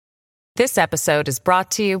This episode is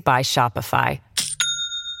brought to you by Shopify.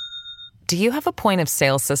 Do you have a point of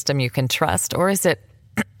sale system you can trust, or is it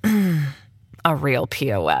a real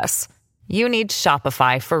POS? You need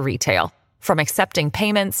Shopify for retail. From accepting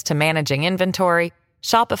payments to managing inventory,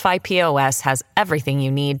 Shopify POS has everything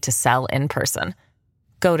you need to sell in person.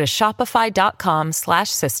 Go to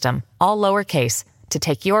shopify.com/system, all lowercase, to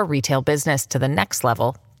take your retail business to the next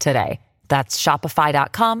level today. That's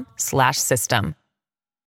shopify.com/system.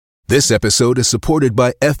 This episode is supported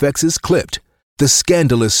by FX's Clipped, the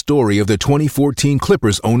scandalous story of the 2014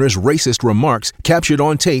 Clippers owner's racist remarks captured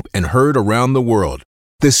on tape and heard around the world.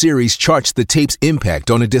 The series charts the tape's impact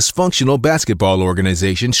on a dysfunctional basketball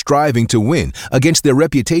organization striving to win against their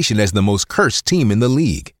reputation as the most cursed team in the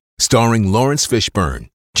league. Starring Lawrence Fishburne,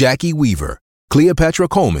 Jackie Weaver, Cleopatra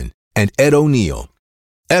Coleman, and Ed O'Neill.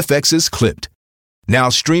 FX's Clipped. Now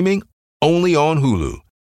streaming only on Hulu.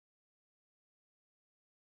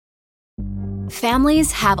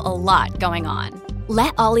 Families have a lot going on.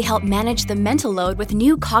 Let Ollie help manage the mental load with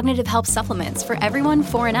new cognitive help supplements for everyone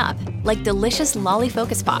 4 and up, like delicious Lolly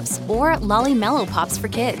Focus Pops or Lolly Mellow Pops for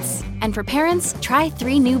kids. And for parents, try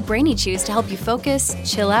 3 new Brainy Chews to help you focus,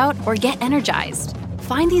 chill out, or get energized.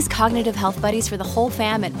 Find these cognitive health buddies for the whole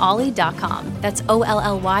fam at ollie.com. That's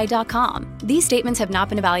OLLY.com. These statements have not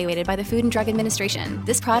been evaluated by the Food and Drug Administration.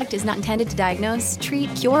 This product is not intended to diagnose, treat,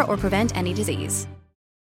 cure, or prevent any disease.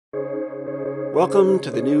 Welcome to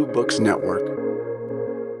the New Books Network.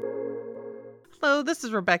 Hello, this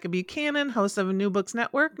is Rebecca Buchanan, host of New Books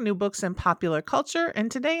Network, New Books and Popular Culture, and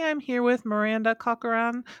today I'm here with Miranda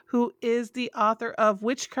Corcoran, who is the author of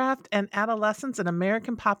Witchcraft and Adolescence in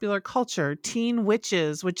American Popular Culture, Teen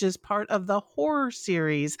Witches, which is part of the horror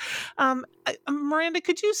series. Miranda,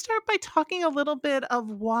 could you start by talking a little bit of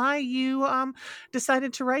why you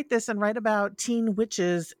decided to write this and write about teen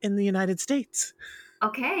witches in the United States?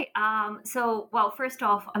 Okay, well, first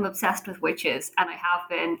off, I'm obsessed with witches, and I have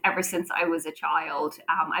been ever since I was a child.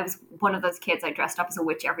 I was one of those kids, I dressed up as a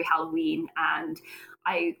witch every Halloween, and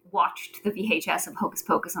I watched the VHS of Hocus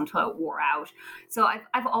Pocus until it wore out. So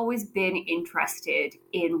I've always been interested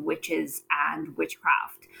in witches and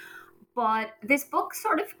witchcraft. But this book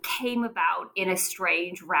sort of came about in a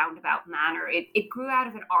strange roundabout manner. It grew out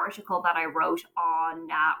of an article that I wrote on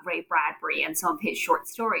Ray Bradbury and some of his short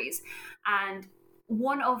stories. And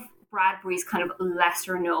one of Bradbury's kind of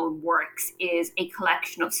lesser known works is a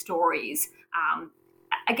collection of stories.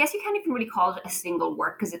 I guess you can't even really call it a single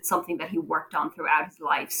work because it's something that he worked on throughout his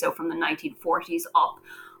life. So from the 1940s up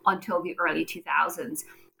until the early 2000s.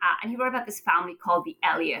 And he wrote about this family called the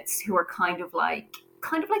Elliots, who are kind of like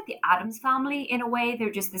the Addams family in a way. They're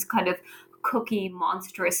just this kind of cookie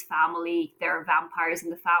monstrous family. There are vampires in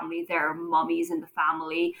the family. There are mummies in the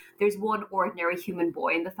family. There's one ordinary human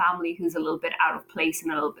boy in the family who's a little bit out of place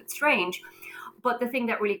and a little bit strange. But the thing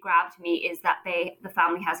that really grabbed me is that the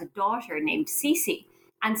family has a daughter named Cece,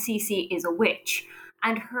 and Cece is a witch.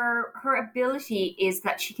 And her ability is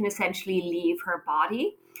that she can essentially leave her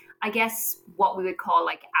body. I guess what we would call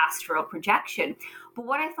like astral projection. But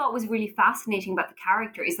what I thought was really fascinating about the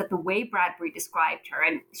character is that the way Bradbury described her,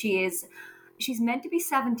 and she's meant to be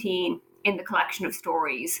 17 in the collection of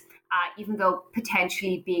stories, even though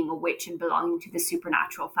potentially being a witch and belonging to the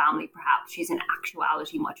supernatural family, perhaps she's in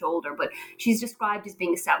actuality much older, but she's described as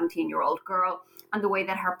being a 17-year-old girl. And the way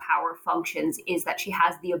that her power functions is that she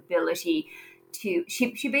has the ability to,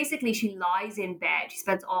 she lies in bed. She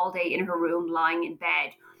spends all day in her room lying in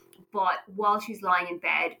bed. But while she's lying in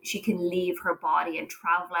bed, she can leave her body and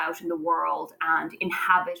travel out in the world and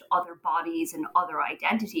inhabit other bodies and other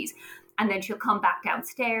identities. And then she'll come back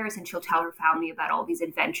downstairs and she'll tell her family about all these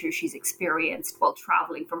adventures she's experienced while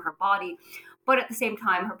traveling from her body. But at the same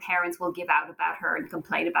time, her parents will give out about her and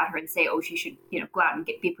complain about her and say, oh, she should, go out and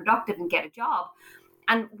be productive and get a job.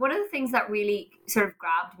 And one of the things that really sort of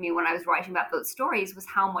grabbed me when I was writing about those stories was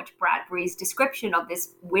how much Bradbury's description of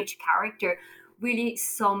this witch character really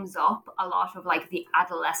sums up a lot of like the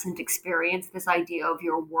adolescent experience, this idea of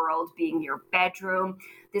your world being your bedroom,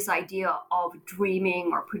 this idea of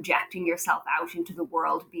dreaming or projecting yourself out into the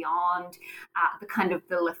world beyond, the kind of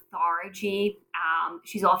the lethargy.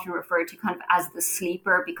 She's often referred to kind of as the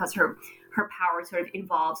sleeper because her power sort of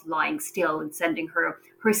involves lying still and sending her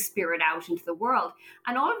spirit out into the world.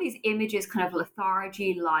 And all of these images, kind of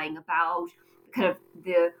lethargy, lying about, kind of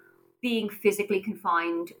the being physically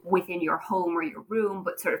confined within your home or your room,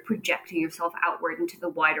 but sort of projecting yourself outward into the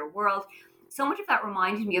wider world. So much of that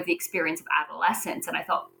reminded me of the experience of adolescence. And I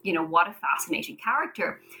thought, what a fascinating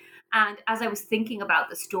character. And as I was thinking about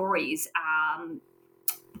the stories,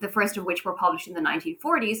 the first of which were published in the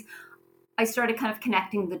 1940s, I started kind of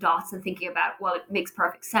connecting the dots and thinking about, well, it makes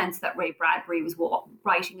perfect sense that Ray Bradbury was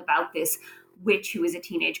writing about this witch who was a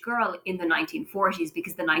teenage girl in the 1940s,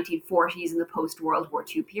 because the 1940s and the post-World War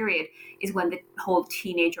II period is when the whole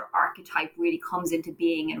teenager archetype really comes into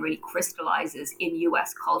being and really crystallizes in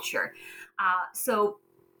US culture. So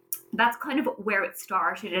that's kind of where it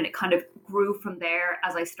started, and it kind of grew from there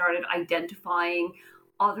as I started identifying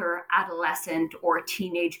other adolescent or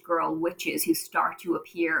teenage girl witches who start to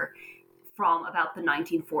appear from about the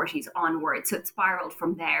 1940s onwards. So it spiraled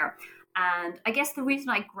from there. And I guess the reason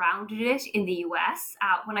I grounded it in the US,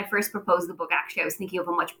 when I first proposed the book, actually, I was thinking of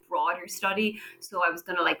a much broader study. So I was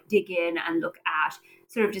going to like dig in and look at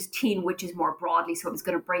sort of just teen witches more broadly. So I was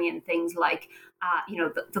going to bring in things like,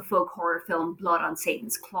 the folk horror film Blood on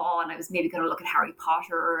Satan's Claw. And I was maybe going to look at Harry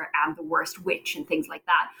Potter and The Worst Witch and things like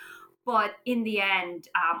that. But in the end,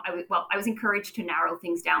 I was encouraged to narrow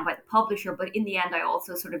things down by the publisher. But in the end, I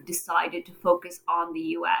also sort of decided to focus on the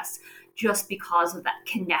US just because of that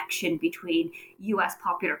connection between US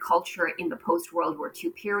popular culture in the post-World War II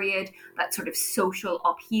period, that sort of social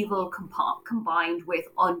upheaval combined with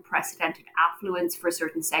unprecedented affluence for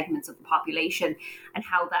certain segments of the population, and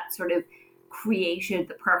how that sort of created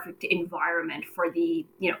the perfect environment for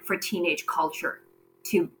for teenage culture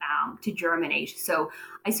to germinate. So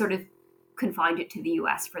I sort of confined it to the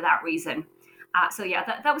US for that reason.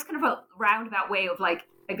 That was kind of a roundabout way of like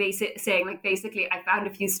basically I found a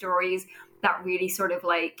few stories that really sort of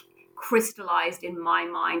like crystallized in my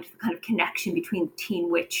mind the kind of connection between teen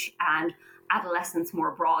witch and adolescence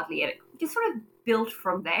more broadly, and it just sort of built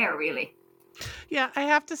from there, really. Yeah, I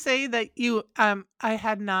have to say that I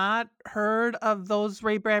had not heard of those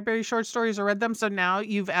Ray Bradbury short stories or read them. So now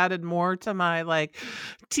you've added more to my like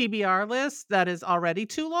TBR list that is already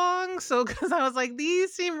too long. So, because I was like,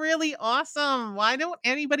 these seem really awesome. Why don't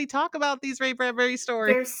anybody talk about these Ray Bradbury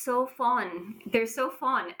stories? They're so fun. They're so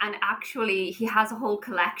fun. And actually, he has a whole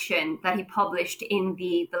collection that he published in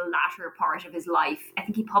the latter part of his life. I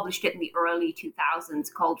think he published it in the early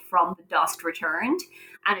 2000s, called From the Dust Returned.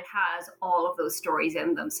 And it has all of those stories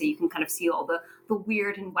in them. So you can kind of see all the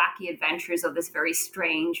weird and wacky adventures of this very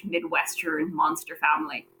strange Midwestern monster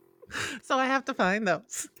family. So I have to find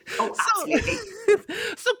those. Oh, absolutely.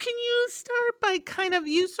 So can you start by kind of,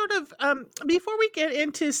 you sort of, before we get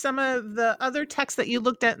into some of the other texts that you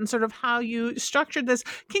looked at and sort of how you structured this,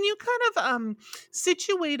 can you kind of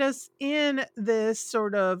situate us in this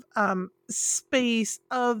sort of space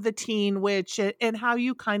of the teen witch and how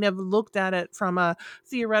you kind of looked at it from a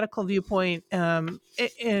theoretical viewpoint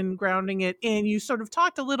in grounding it in? You sort of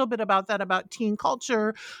talked a little bit about that, about teen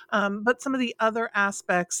culture, but some of the other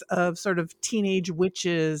aspects of sort of teenage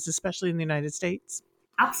witches, especially in the United States.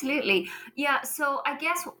 Absolutely. Yeah. So I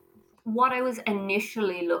guess what I was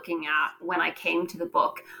initially looking at when I came to the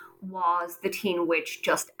book was the teen witch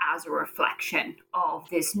just as a reflection of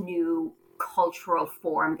this new cultural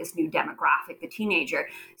form, this new demographic, the teenager.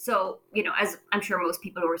 So, as I'm sure most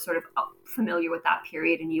people who are sort of familiar with that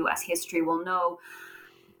period in US history will know,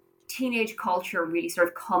 teenage culture really sort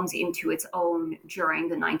of comes into its own during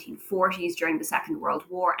the 1940s, during the Second World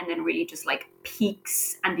War, and then really just like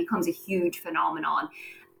peaks and becomes a huge phenomenon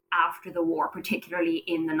after the war, particularly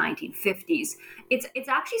in the 1950s. It's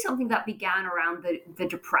actually something that began around the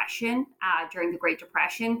Depression, during the Great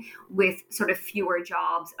Depression, with sort of fewer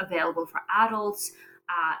jobs available for adults.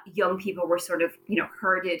 Young people were sort of,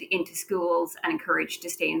 herded into schools and encouraged to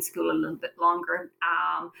stay in school a little bit longer.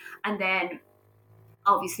 And then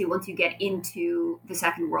obviously, once you get into the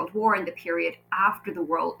Second World War and the period after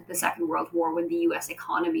the Second World War, when the U.S.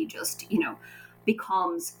 economy just,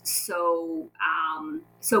 becomes so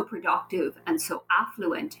productive and so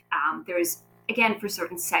affluent, there's, again, for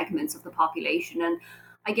certain segments of the population. And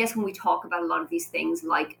I guess when we talk about a lot of these things,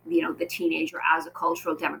 like, the teenager as a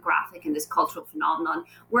cultural demographic and this cultural phenomenon,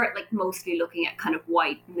 we're like mostly looking at kind of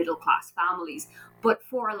white middle-class families. But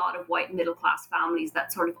for a lot of white middle-class families,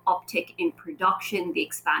 that sort of uptick in production, the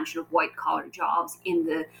expansion of white-collar jobs in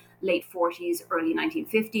the late 40s, early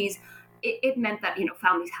 1950s, it meant that,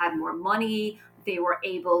 families had more money. They were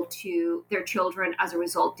able to, their children, as a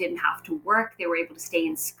result, didn't have to work. They were able to stay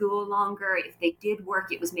in school longer. If they did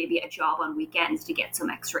work, it was maybe a job on weekends to get some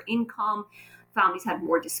extra income. Families had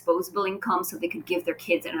more disposable income, so they could give their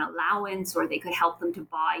kids an allowance, or they could help them to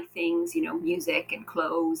buy things, music and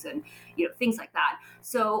clothes and, things like that.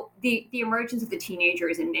 So the emergence of the teenager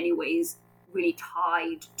is in many ways really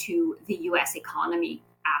tied to the US economy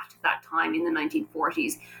at that time in the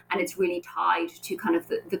 1940s. And it's really tied to kind of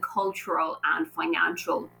the cultural and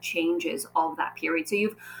financial changes of that period. So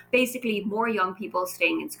you've basically more young people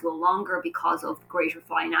staying in school longer because of greater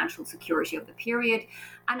financial security of the period.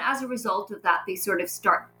 And as a result of that, they sort of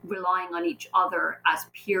start relying on each other as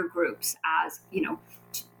peer groups, as,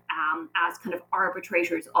 as kind of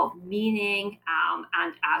arbitrators of meaning,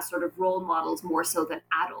 and as sort of role models more so than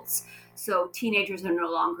adults. So teenagers are no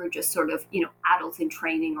longer just sort of, adults in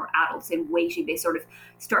training or adults in waiting. They sort of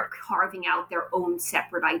start carving out their own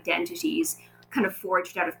separate identities, kind of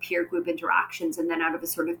forged out of peer group interactions and then out of a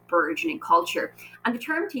sort of burgeoning culture. And the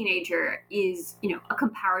term teenager is, a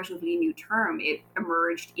comparatively new term. It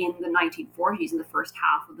emerged in the 1940s, in the first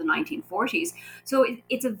half of the 1940s. So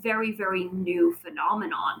it's a very, very new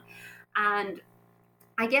phenomenon. And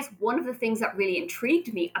I guess one of the things that really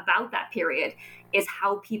intrigued me about that period is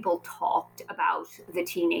how people talked about the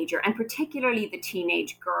teenager, and particularly the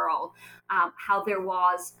teenage girl, how there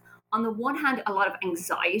was, on the one hand, a lot of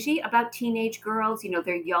anxiety about teenage girls.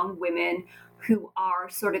 They're young women who are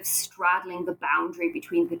sort of straddling the boundary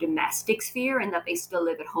between the domestic sphere and that they still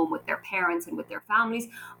live at home with their parents and with their families,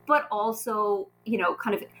 but also,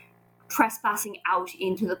 kind of trespassing out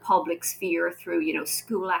into the public sphere through,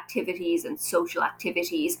 school activities and social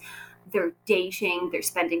activities. They're dating, they're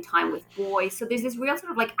spending time with boys. So there's this real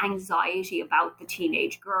sort of like anxiety about the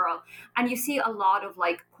teenage girl. And you see a lot of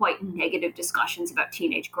like quite negative discussions about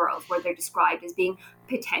teenage girls where they're described as being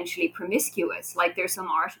potentially promiscuous. Like there's some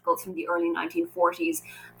articles from the early 1940s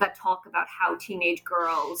that talk about how teenage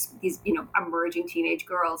girls, these, emerging teenage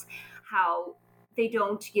girls, how they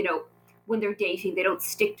don't, when they're dating, they don't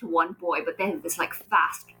stick to one boy, but they have this like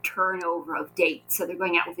fast turnover of dates. So they're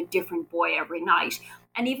going out with a different boy every night.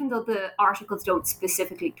 And even though the articles don't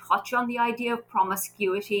specifically touch on the idea of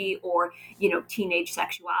promiscuity or, teenage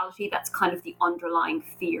sexuality, that's kind of the underlying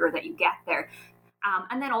fear that you get there.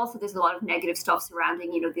 And then also there's a lot of negative stuff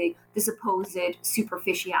surrounding, the supposed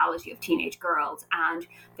superficiality of teenage girls and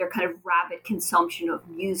their kind of rabid consumption of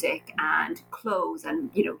music and clothes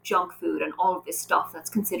and, junk food and all of this stuff that's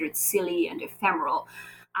considered silly and ephemeral.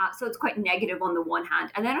 So it's quite negative on the one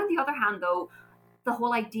hand. And then on the other hand, though, the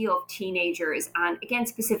whole idea of teenagers, and again,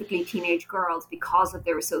 specifically teenage girls, because of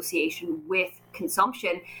their association with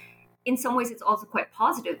consumption, in some ways it's also quite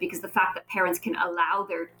positive, because the fact that parents can allow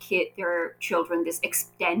their children this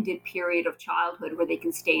extended period of childhood where they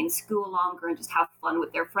can stay in school longer and just have fun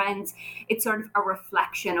with their friends, it's sort of a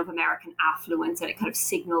reflection of American affluence, and it kind of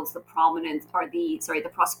signals the prominence or the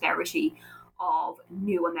prosperity of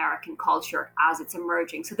new American culture as it's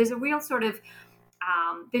emerging. So there's a really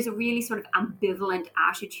sort of ambivalent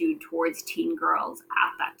attitude towards teen girls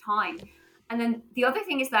at that time. And then the other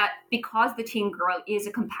thing is that because the teen girl is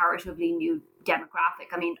a comparatively new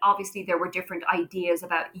demographic, I mean, obviously there were different ideas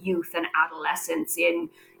about youth and adolescence in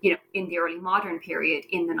the early modern period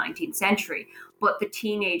in the 19th century. But the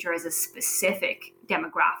teenager as a specific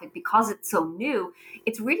demographic, because it's so new,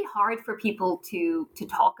 it's really hard for people to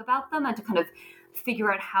talk about them and to kind of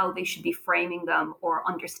figure out how they should be framing them or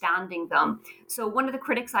understanding them. So one of the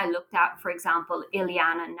critics I looked at, for example,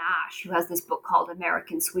 Ileana Nash, who has this book called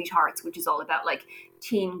American Sweethearts, which is all about like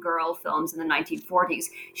teen girl films in the 1940s.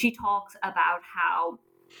 She talks about how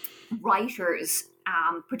writers,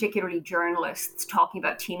 particularly journalists talking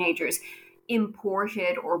about teenagers,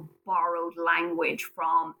 imported or borrowed language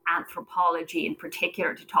from anthropology in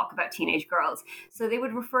particular to talk about teenage girls. So they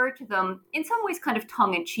would refer to them in some ways kind of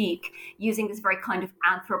tongue-in-cheek, using this very kind of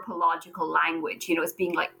anthropological language, as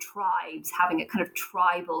being like tribes, having a kind of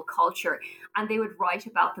tribal culture. And they would write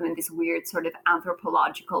about them in this weird sort of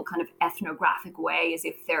anthropological kind of ethnographic way, as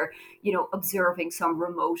if they're, observing some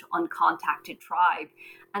remote uncontacted tribe.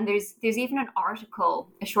 And there's even an article,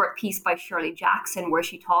 a short piece by Shirley Jackson, where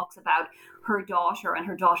she talks about her daughter and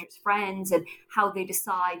her daughter's friends and how they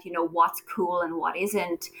decide, what's cool and what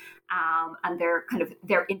isn't, and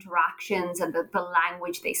their interactions and the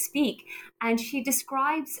language they speak. And she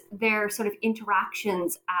describes their sort of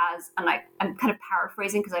interactions as, and I'm kind of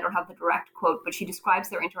paraphrasing because I don't have the direct quote, but she describes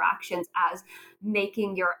their interactions as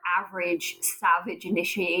making your average savage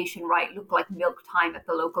initiation rite look like milk time at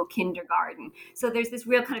the local kindergarten. So there's this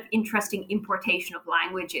real kind of interesting importation of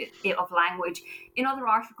language. In other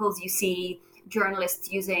articles, you see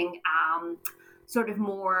journalists using sort of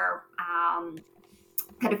more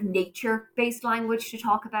kind of nature-based language to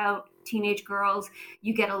talk about teenage girls.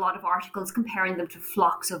 You get a lot of articles comparing them to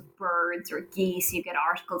flocks of birds or geese. You get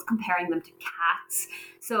articles comparing them to cats.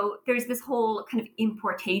 So there's this whole kind of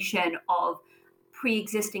importation of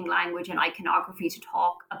pre-existing language and iconography to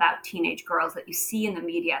talk about teenage girls that you see in the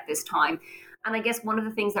media at this time. And I guess one of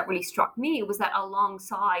the things that really struck me was that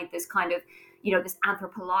alongside this kind of, this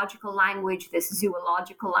anthropological language, this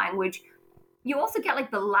zoological language, you also get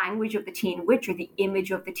like the language of the teen witch, or the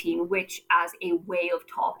image of the teen witch, as a way of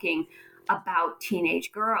talking about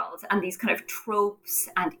teenage girls, and these kind of tropes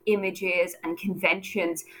and images and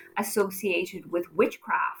conventions associated with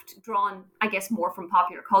witchcraft, drawn, I guess, more from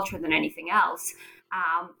popular culture than anything else.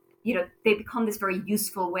 They become this very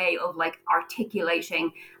useful way of like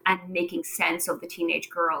articulating and making sense of the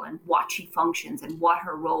teenage girl and what she functions and what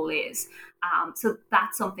her role is. So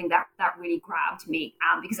that's something that really grabbed me,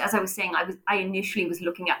 because as I was saying, I initially was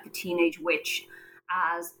looking at the teenage witch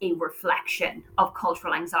as a reflection of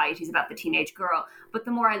cultural anxieties about the teenage girl. But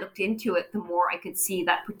the more I looked into it, the more I could see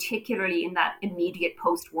that, particularly in that immediate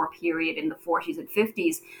post-war period in the 40s and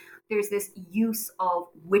 50s, there's this use of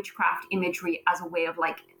witchcraft imagery as a way of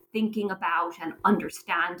like thinking about and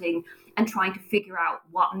understanding and trying to figure out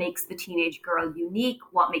what makes the teenage girl unique,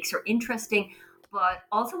 what makes her interesting, but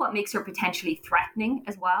also what makes her potentially threatening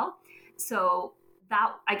as well. So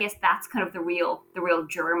that, I guess, that's kind of the real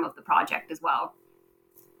germ of the project as well.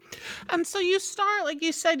 And so you start, like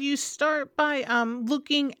you said, by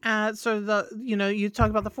looking at sort of the, you talk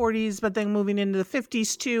about the 40s, but then moving into the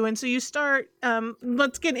 50s too. And so you start,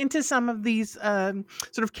 let's get into some of these sort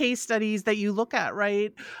of case studies that you look at,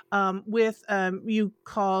 right? With, you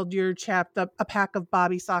called your chapter A Pack of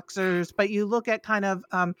Bobby Soxers, but you look at kind of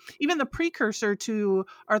even the precursor to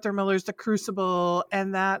Arthur Miller's The Crucible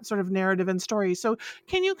and that sort of narrative and story. So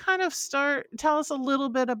can you kind of tell us a little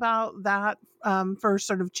bit about that first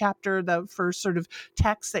sort of chapter, the first sort of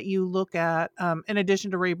text that you look at, in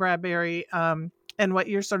addition to Ray Bradbury, and what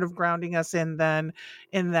you're sort of grounding us in then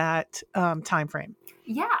in that time frame?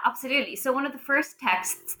 Yeah, absolutely. So one of the first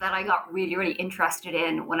texts that I got really, really interested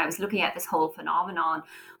in when I was looking at this whole phenomenon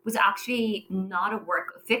was actually not a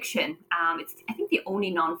work of fiction. It's, I think, the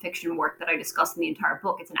only nonfiction work that I discussed in the entire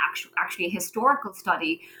book. It's actually a historical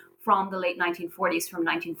study from the late 1940s, from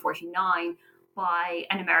 1949, by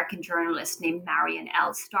an American journalist named Marion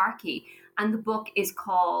L. Starkey. And the book is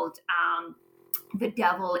called The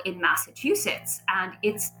Devil in Massachusetts. And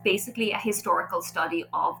it's basically a historical study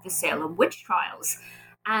of the Salem witch trials.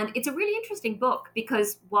 And it's a really interesting book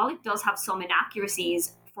because while it does have some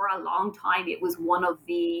inaccuracies, for a long time it was one of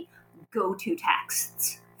the go-to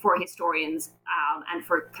texts for historians and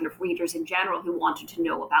for kind of readers in general who wanted to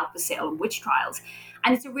know about the Salem witch trials.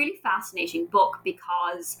 And it's a really fascinating book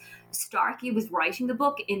because Starkey was writing the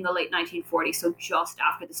book in the late 1940s, so just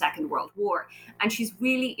after the Second World War. And she's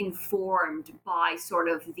really informed by sort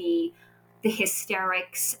of the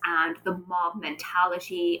hysterics and the mob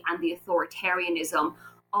mentality and the authoritarianism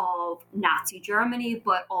of Nazi Germany,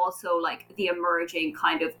 but also like the emerging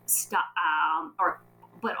kind of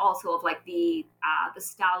but also of like the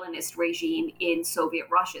Stalinist regime in Soviet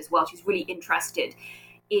Russia as well. She's really interested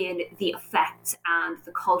in the effects and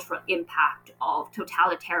the cultural impact of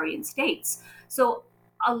totalitarian states. So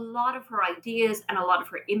a lot of her ideas and a lot of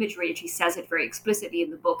her imagery, and she says it very explicitly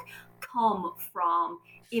in the book, come from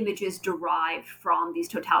images derived from these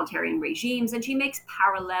totalitarian regimes. And she makes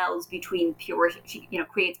parallels between she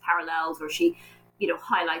creates parallels, or she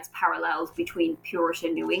highlights parallels between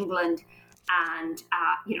Puritan New England and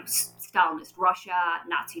Stalinist Russia,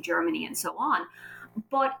 Nazi Germany, and so on.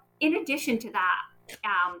 But in addition to that,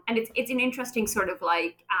 and it's an interesting sort of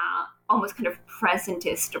like almost kind of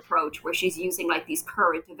presentist approach where she's using like these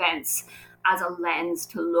current events as a lens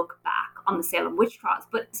to look back on the Salem witch trials.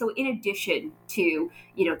 But so in addition to,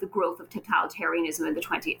 the growth of totalitarianism in the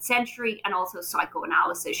 20th century and also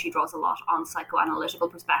psychoanalysis, she draws a lot on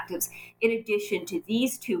psychoanalytical perspectives. In addition to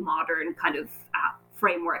these two modern kind of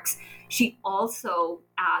frameworks, she also,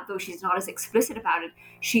 though she's not as explicit about it,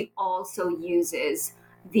 she also uses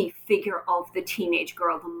the figure of the teenage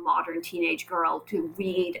girl, the modern teenage girl, to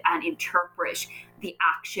read and interpret the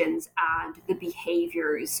actions and the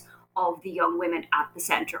behaviors of the young women at the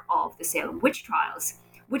center of the Salem witch trials,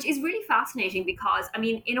 which is really fascinating because, I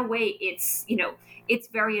mean, in a way, it's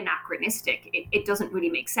very anachronistic. It doesn't really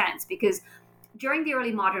make sense because during the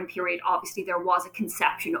early modern period, obviously, there was a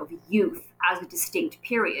conception of youth as a distinct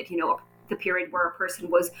period, the period where a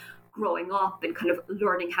person was growing up and kind of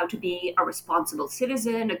learning how to be a responsible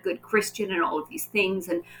citizen, a good Christian, and all of these things.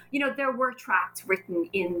 And, there were tracts written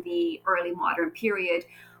in the early modern period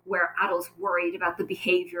where adults worried about the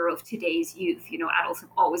behavior of today's youth. Adults have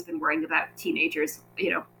always been worrying about teenagers,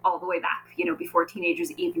 all the way back, before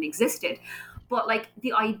teenagers even existed. But like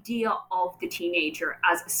the idea of the teenager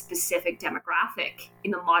as a specific demographic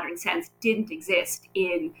in the modern sense didn't exist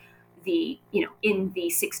in the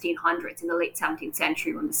 1600s, in the late 17th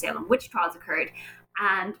century when the Salem witch trials occurred.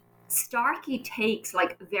 And Starkey takes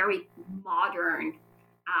like very modern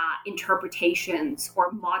interpretations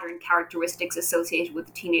or modern characteristics associated with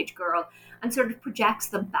the teenage girl and sort of projects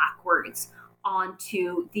them backwards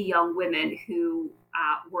onto the young women who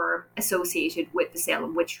were associated with the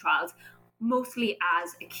Salem witch trials, mostly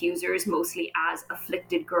as accusers, mostly as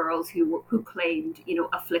afflicted girls who claimed,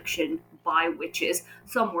 affliction by witches.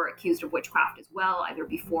 Some were accused of witchcraft as well, either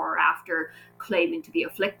before or after claiming to be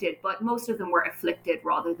afflicted, but most of them were afflicted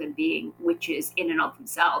rather than being witches in and of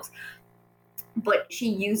themselves. But she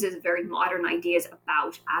uses very modern ideas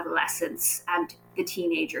about adolescence and the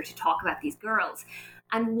teenager to talk about these girls.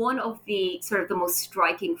 And one of the sort of the most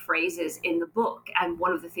striking phrases in the book, and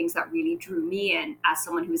one of the things that really drew me in as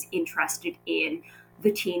someone who was interested in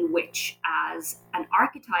the teen witch as an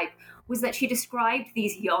archetype, was that she described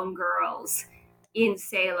these young girls in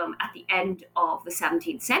Salem at the end of the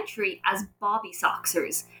 17th century as bobby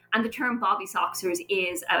soxers. And the term bobby soxers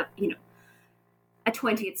is a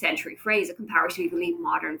 20th century phrase, a comparatively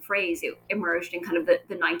modern phrase. It emerged in kind of the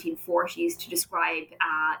 1940s to describe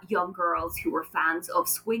young girls who were fans of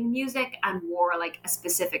swing music and wore like a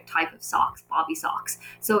specific type of socks, bobby socks.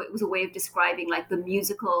 So it was a way of describing like the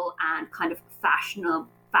musical and kind of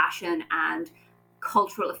fashion and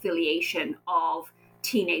cultural affiliation of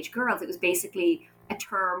teenage girls. It was basically a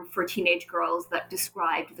term for teenage girls that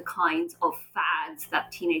described the kinds of fads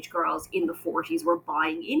that teenage girls in the 40s were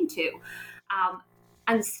buying into.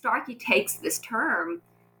 And Starkey takes this term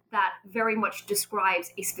that very much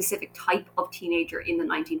describes a specific type of teenager in the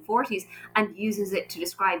 1940s and uses it to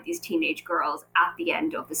describe these teenage girls at the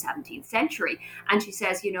end of the 17th century. And she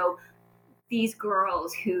says, these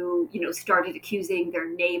girls who, started accusing their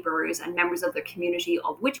neighbors and members of their community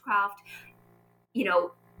of witchcraft,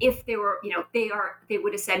 if they were, they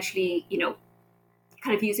would essentially,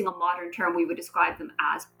 kind of using a modern term, we would describe them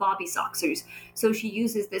as bobby soxers. So she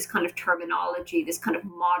uses this kind of terminology, this kind of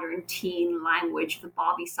modern teen language, the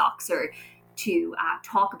bobby soxer, to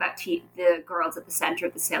talk about the girls at the center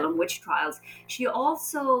of the Salem witch trials. She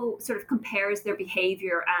also sort of compares their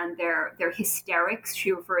behavior and their hysterics.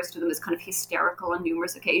 She refers to them as kind of hysterical on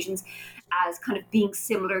numerous occasions, as kind of being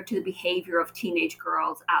similar to the behavior of teenage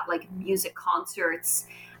girls at like music concerts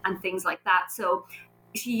and things like that. So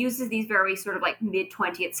she uses these very sort of like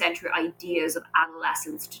mid-20th century ideas of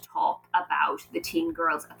adolescence to talk about the teen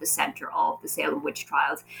girls at the center of the Salem witch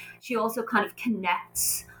trials. She also kind of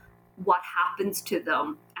connects what happens to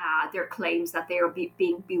them, their claims that they are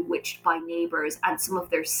being bewitched by neighbors, and some of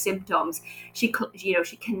their symptoms. She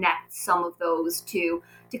connects some of those to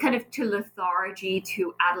lethargy,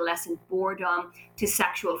 to adolescent boredom, to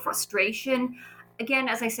sexual frustration. Again,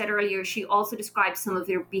 as I said earlier, she also describes some of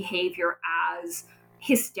their behavior as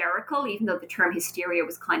hysterical, even though the term hysteria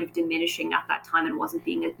was kind of diminishing at that time and wasn't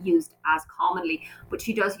being used as commonly. But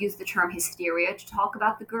she does use the term hysteria to talk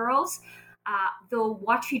about the girls, though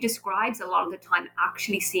what she describes a lot of the time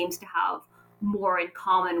actually seems to have more in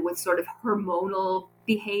common with sort of hormonal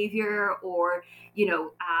behavior, or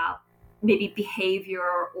maybe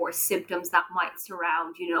behavior or symptoms that might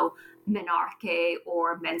surround menarche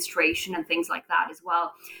or menstruation and things like that as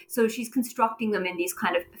well. So she's constructing them in these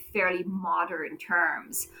kind of fairly modern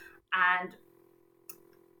terms. And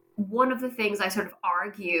one of the things I sort of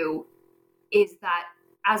argue is that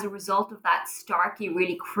as a result of that, Starkey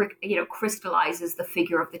really crystallizes the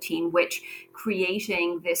figure of the teen witch,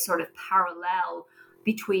 creating this sort of parallel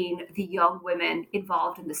between the young women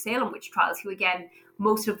involved in the Salem witch trials, who again,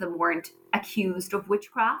 most of them weren't accused of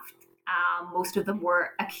witchcraft. Most of them were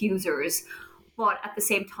accusers, but at the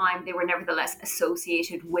same time, they were nevertheless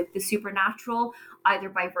associated with the supernatural, either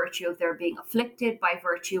by virtue of their being afflicted, by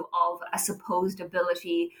virtue of a supposed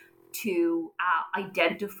ability to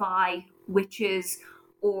identify witches,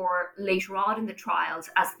 or later on in the trials,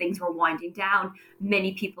 as things were winding down,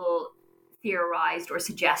 many people theorized or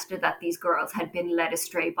suggested that these girls had been led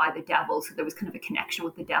astray by the devil. So there was kind of a connection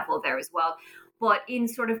with the devil there as well. But in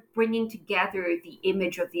sort of bringing together the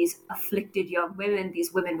image of these afflicted young women,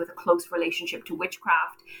 these women with a close relationship to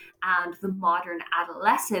witchcraft, and the modern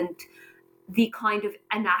adolescent, the kind of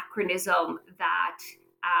anachronism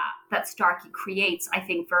that Starkey creates, I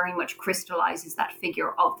think, very much crystallizes that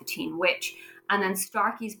figure of the teen witch. And then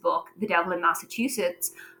Starkey's book, The Devil in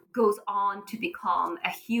Massachusetts, goes on to become a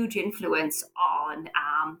huge influence on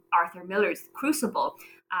Arthur Miller's Crucible.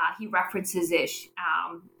 He references it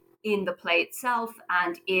in the play itself,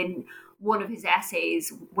 and in one of his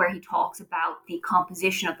essays where he talks about the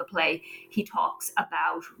composition of the play, he talks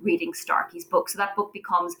about reading Starkey's book. So that book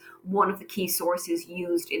becomes one of the key sources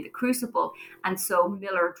used in the Crucible. And so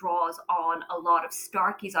Miller draws on a lot of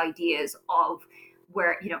Starkey's ideas of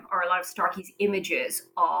where, or a lot of Starkey's images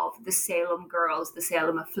of the Salem girls, the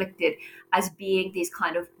Salem afflicted, as being these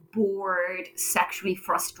kind of bored, sexually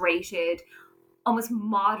frustrated, almost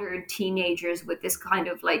modern teenagers with this kind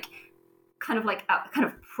of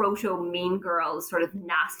proto Mean Girls sort of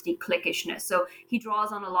nasty cliquishness. So he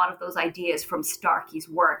draws on a lot of those ideas from Starkey's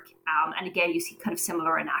work. And again, you see kind of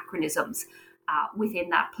similar anachronisms within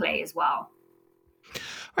that play as well.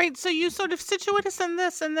 Right. So you sort of situate us in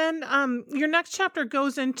this, and then your next chapter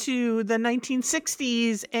goes into the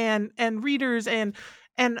 1960s and readers and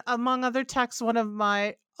among other texts, one of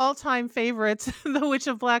my all-time favorites, The Witch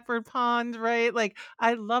of Blackbird Pond, right? Like,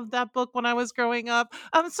 I loved that book when I was growing up.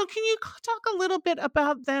 So can you talk a little bit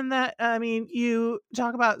about then that, you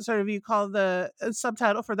talk about sort of, you call the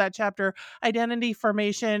subtitle for that chapter, Identity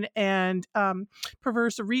Formation and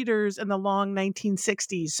Perverse Readers in the Long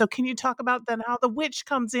 1960s. So can you talk about then how the witch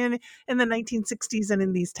comes in the 1960s and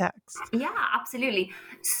in these texts? Yeah, absolutely.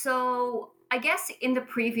 So I guess in the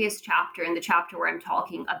previous chapter, in the chapter where I'm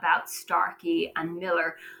talking about Starkey and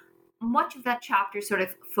Miller, much of that chapter sort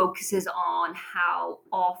of focuses on how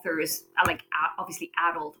authors, like obviously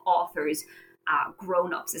adult authors,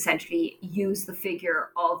 grown-ups essentially, use the figure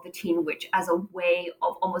of the teen witch as a way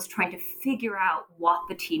of almost trying to figure out what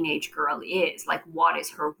the teenage girl is. Like, what is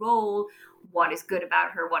her role? What is good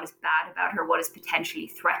about her? What is bad about her? What is potentially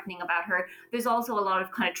threatening about her? There's also a lot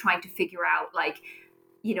of kind of trying to figure out, like,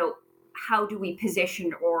 how do we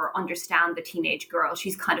position or understand the teenage girl?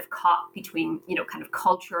 She's kind of caught between, kind of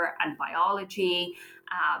culture and biology,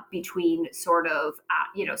 between sort of,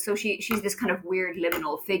 so she's this kind of weird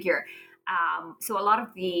liminal figure. So a lot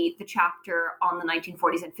of the chapter on the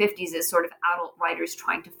 1940s and 50s is sort of adult writers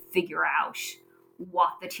trying to figure out what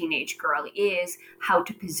the teenage girl is, how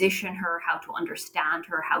to position her, how to understand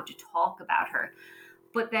her, how to talk about her.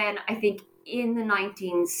 But then I think in the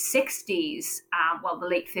 1960s, the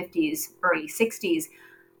late 50s, early 60s,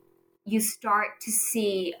 you start to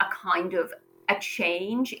see a kind of a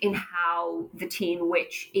change in how the teen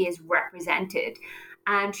witch is represented.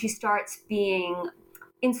 And she starts being,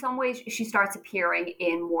 in some ways, she starts appearing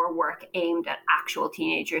in more work aimed at actual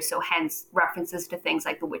teenagers. So hence references to things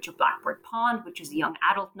like The Witch of Blackbird Pond, which is a young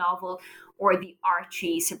adult novel, or the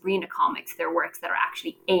Archie Sabrina comics. They're works that are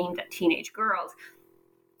actually aimed at teenage girls.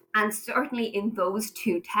 And certainly in those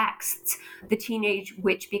two texts, the teenage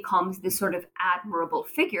witch becomes this sort of admirable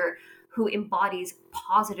figure who embodies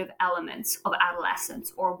positive elements of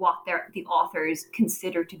adolescence, or what the authors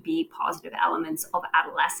consider to be positive elements of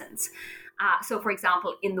adolescence. So, for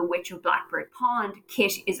example, in The Witch of Blackbird Pond,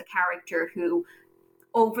 Kit is a character who,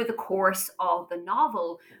 over the course of the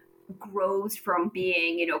novel, grows from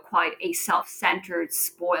being, quite a self-centered,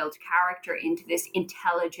 spoiled character into this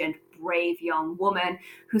intelligent, brave young woman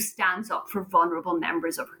who stands up for vulnerable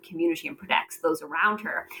members of her community and protects those around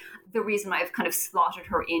her. The reason I've kind of slotted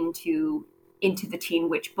her into the teen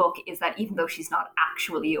witch book is that even though she's not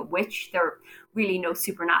actually a witch, there are really no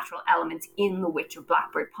supernatural elements in The Witch of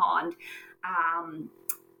Blackbird Pond.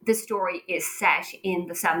 The story is set in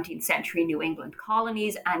the 17th century New England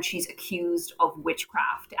colonies, and she's accused of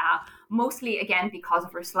witchcraft, mostly, again, because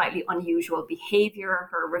of her slightly unusual behavior,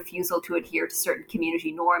 her refusal to adhere to certain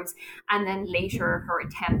community norms, and then later her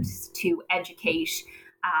attempts to educate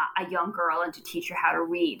a young girl and to teach her how to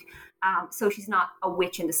read. So she's not a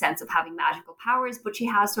witch in the sense of having magical powers, but she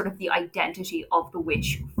has sort of the identity of the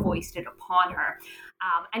witch foisted upon her.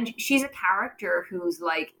 And she's a character whose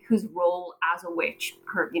role as a witch,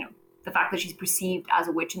 the fact that she's perceived as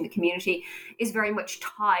a witch in the community, is very much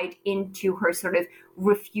tied into her sort of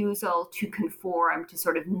refusal to conform to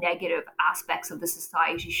sort of negative aspects of the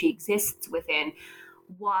society she exists within,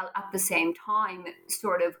 while at the same time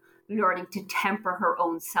sort of learning to temper her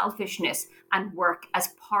own selfishness and work as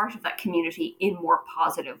part of that community in more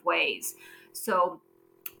positive ways. So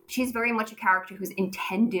she's very much a character who's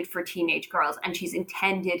intended for teenage girls, and she's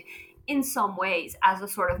intended in some ways as a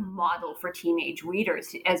sort of model for teenage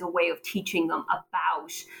readers, as a way of teaching them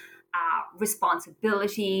about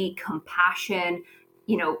responsibility, compassion,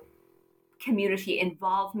 community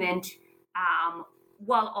involvement,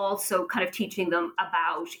 while also kind of teaching them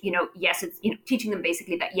about, teaching them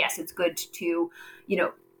basically that, yes, it's good to,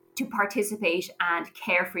 to participate and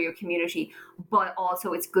care for your community, but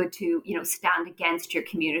also it's good to, stand against your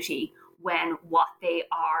community when what they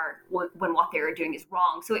are doing is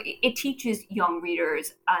wrong. So it teaches young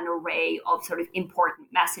readers an array of sort of important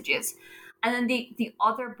messages. And then the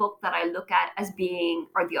other book that I look at as being,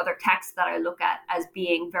 or the other text that I look at as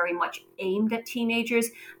being very much aimed at teenagers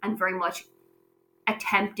and very much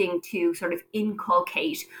attempting to sort of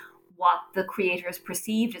inculcate what the creators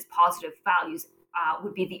perceived as positive values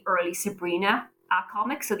would be the early Sabrina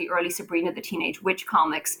comics, so the early Sabrina the Teenage Witch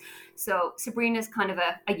comics. So Sabrina is kind of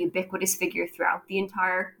a ubiquitous figure throughout the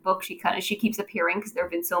entire book. She keeps appearing because there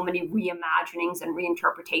have been so many reimaginings and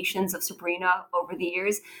reinterpretations of Sabrina over the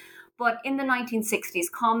years. But in the 1960s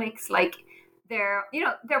comics, like they're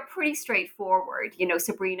pretty straightforward.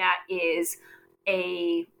 Sabrina is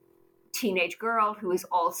a teenage girl who is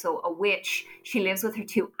also a witch. She lives with her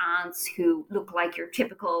two aunts who look like your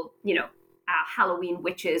typical, Halloween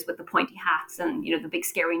witches with the pointy hats and, the big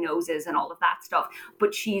scary noses and all of that stuff.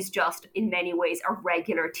 But she's just in many ways a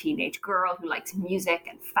regular teenage girl who likes music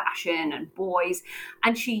and fashion and boys.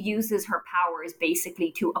 And she uses her powers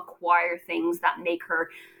basically to acquire things that make her,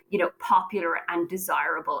 popular and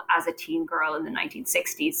desirable as a teen girl in the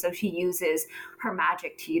 1960s. So she uses her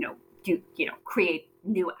magic to, create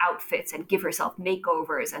new outfits and give herself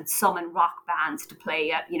makeovers and summon rock bands to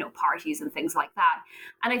play at, parties and things like that.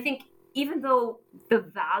 And I think even though the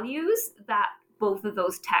values that both of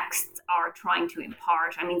those texts are trying to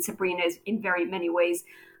impart, Sabrina is in very many ways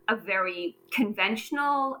a very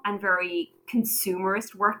conventional and very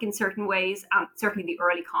consumerist work in certain ways. Certainly the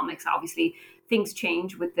early comics, obviously things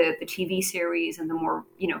change with the TV series and the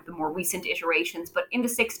more recent iterations. But in the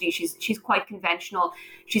 60s, she's quite conventional.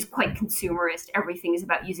 She's quite consumerist. Everything is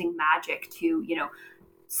about using magic to,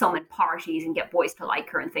 summon parties and get boys to like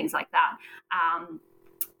her and things like that.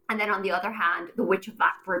 And then on the other hand, The Witch of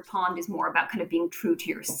Blackbird Pond is more about kind of being true to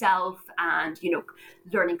yourself and,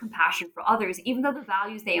 learning compassion for others. Even though the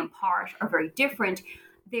values they impart are very different,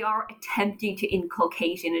 they are attempting to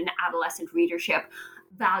inculcate in an adolescent readership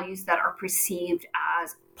values that are perceived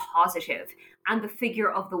as positive. And the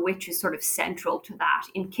figure of the witch is sort of central to that.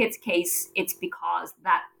 In Kit's case, it's because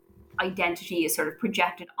that identity is sort of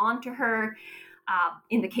projected onto her.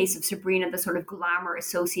 In the case of Sabrina, the sort of glamour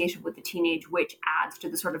associated with the teenage witch adds to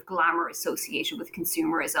the sort of glamour associated with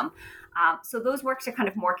consumerism. So those works are kind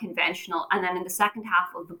of more conventional. And then in the second half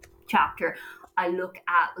of the chapter, I look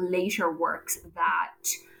at later works that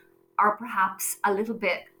are perhaps a little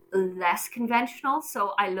bit less conventional.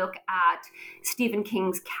 So I look at Stephen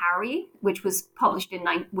King's Carrie, which was written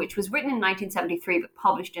in 1973 but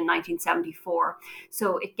published in 1974.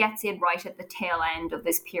 So it gets in right at the tail end of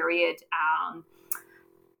this period,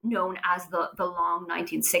 known as the long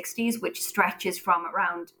 1960s, which stretches from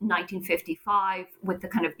around 1955 with the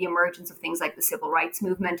kind of the emergence of things like the civil rights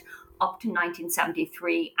movement up to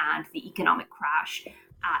 1973 and the economic crash.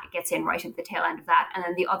 It gets in right at the tail end of that. And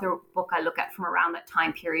then the other book I look at from around that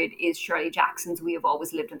time period is Shirley Jackson's We Have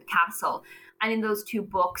Always Lived in the Castle. And in those two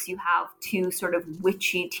books, you have two sort of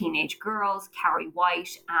witchy teenage girls, Carrie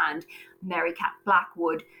White and Mary Cat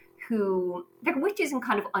Blackwood, who they're witches in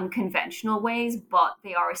kind of unconventional ways, but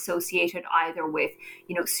they are associated either with,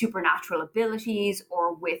 supernatural abilities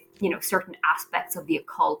or with, certain aspects of the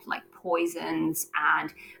occult, like poisons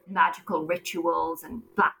and magical rituals and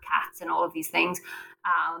black cats and all of these things.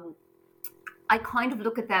 I kind of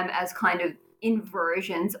look at them as kind of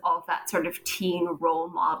inversions of that sort of teen role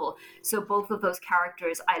model. So both of those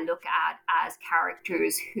characters I look at as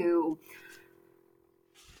characters who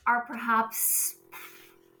are perhaps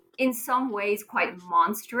in some ways quite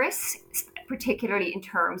monstrous, particularly in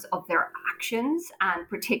terms of their actions and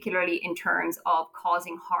particularly in terms of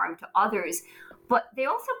causing harm to others. But they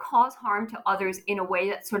also cause harm to others in a way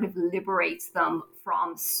that sort of liberates them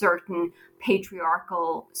from certain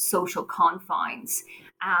patriarchal social confines.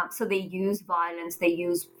 So they use violence, they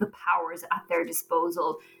use the powers at their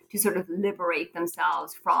disposal to sort of liberate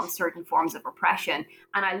themselves from certain forms of oppression.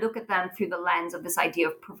 And I look at them through the lens of this idea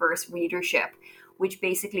of perverse readership, which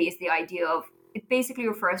basically is the idea of, it basically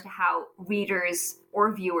refers to how readers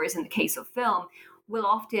or viewers in the case of film will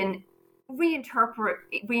often interpret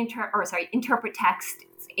text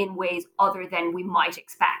in ways other than we might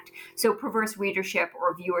expect. So perverse readership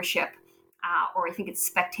or viewership, or I think it's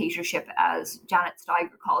spectatorship as Janet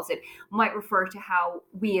Steiger calls it, might refer to how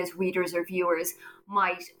we as readers or viewers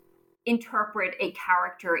might interpret a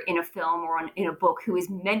character in a film or in a book who is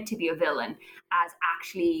meant to be a villain as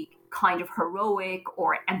actually kind of heroic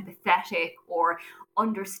or empathetic or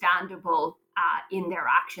understandable in their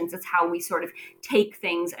actions. It's how we sort of take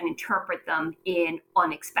things and interpret them in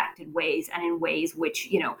unexpected ways and in ways which,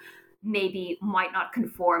 maybe might not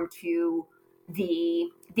conform to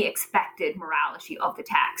the expected morality of the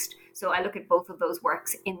text. So I look at both of those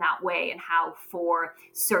works in that way, and how for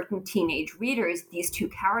certain teenage readers, these two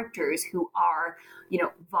characters who are,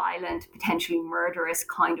 violent, potentially murderous,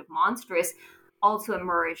 kind of monstrous, also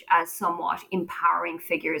emerge as somewhat empowering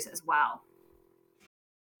figures as well.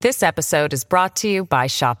 This episode is brought to you by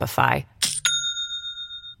Shopify.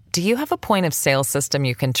 Do you have a point of sale system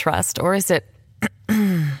you can trust, or is it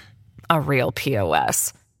a real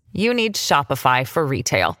POS. You need Shopify for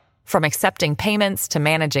retail. From accepting payments to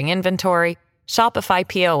managing inventory, Shopify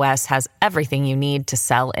POS has everything you need to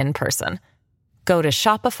sell in person. Go to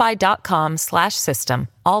shopify.com/system,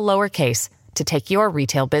 all lowercase, to take your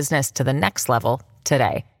retail business to the next level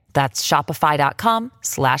today. That's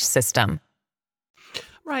shopify.com/system.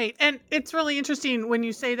 Right. And it's really interesting when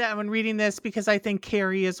you say that when reading this, because I think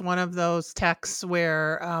Carrie is one of those texts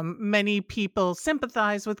where many people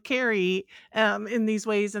sympathize with Carrie in these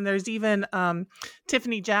ways. And there's even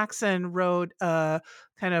Tiffany Jackson wrote a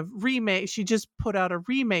kind of remake. She just put out a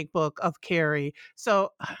remake book of Carrie.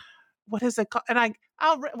 So what is it called? And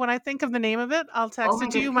when I think of the name of it, I'll text it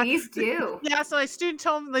to you. Please do. Yeah, so a student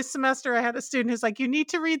told me this semester, I had a student who's like, you need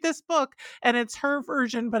to read this book, and it's her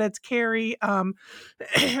version, but it's Carrie. And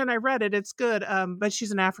I read it; it's good. But she's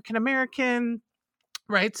an African American.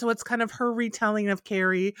 Right. So it's kind of her retelling of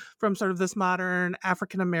Carrie from sort of this modern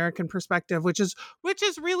African-American perspective, which is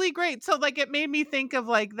really great. So like it made me think of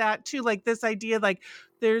like that too, like this idea, like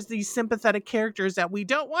there's these sympathetic characters that we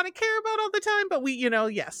don't want to care about all the time, but we,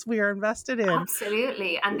 yes, we are invested in.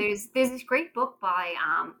 Absolutely. And there's this great book by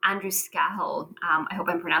Andrew Scahill, I hope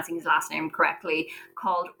I'm pronouncing his last name correctly,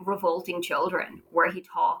 called Revolting Children, where he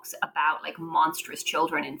talks about like monstrous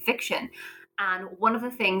children in fiction. And one of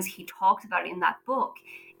the things he talked about in that book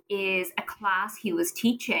is a class he was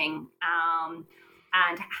teaching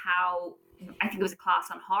and how, I think it was a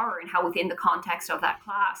class on horror, and how within the context of that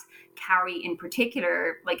class, Carrie in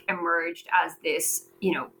particular, like emerged as this,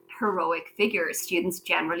 heroic figure. Students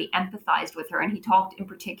generally empathized with her. And he talked in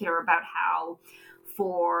particular about how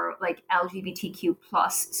for like LGBTQ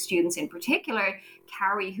plus students in particular,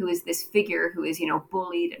 Carrie, who is this figure who is,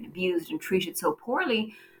 bullied and abused and treated so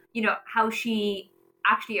poorly, how she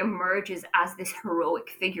actually emerges as this heroic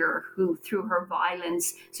figure who, through her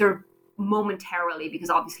violence, sort of momentarily, because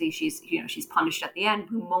obviously she's punished at the end,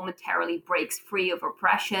 who momentarily breaks free of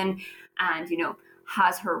oppression and,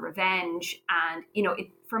 has her revenge. And,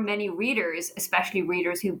 for many readers, especially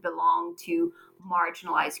readers who belong to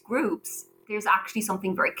marginalized groups, there's actually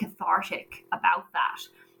something very cathartic about that.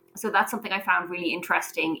 So that's something I found really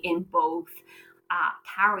interesting in both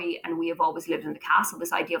Carrie and We Have Always Lived in the Castle,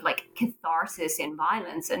 this idea of like catharsis in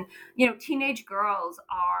violence. And, teenage girls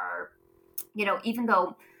are, even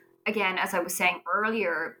though, again, as I was saying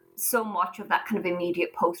earlier, so much of that kind of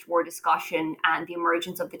immediate post-war discussion and the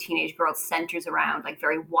emergence of the teenage girls centers around like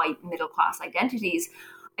very white middle-class identities,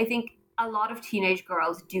 I think a lot of teenage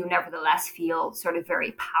girls do nevertheless feel sort of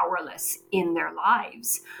very powerless in their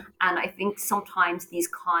lives. And I think sometimes these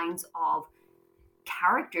kinds of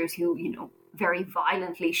characters who, very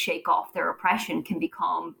violently shake off their oppression can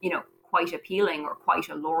become, quite appealing or quite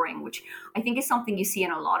alluring, which I think is something you see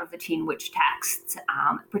in a lot of the Teen Witch texts,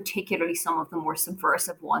 particularly some of the more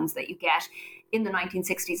subversive ones that you get in the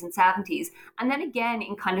 1960s and 70s. And then again,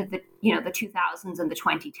 in kind of the, the 2000s and the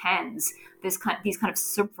 2010s, these kind of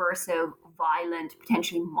subversive, violent,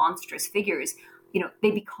 potentially monstrous figures,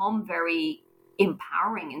 they become very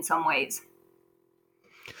empowering in some ways.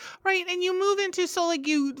 Right. And you move into, so like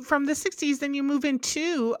you, from the 60s, then you move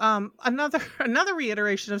into another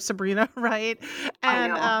reiteration of Sabrina, right?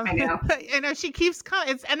 And I know. I know she keeps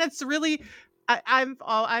it's really, I'm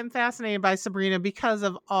fascinated by Sabrina because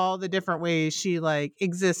of all the different ways she like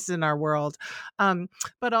exists in our world.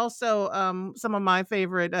 But also some of my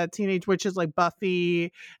favorite teenage witches like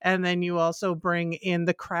Buffy, and then you also bring in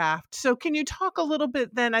The Craft. So can you talk a little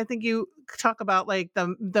bit then? I think you talk about like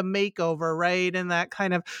the makeover, right? And that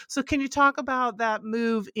kind of, so can you talk about that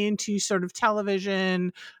move into sort of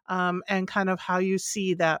television and kind of how you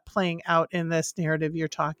see that playing out in this narrative you're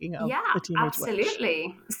talking of? Yeah, the Teenage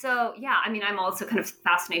absolutely. Witch. So yeah, I mean, I'm also kind of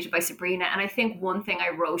fascinated by Sabrina. And I think one thing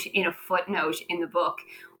I wrote in a footnote in the book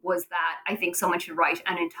was that I think someone should write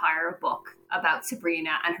an entire book about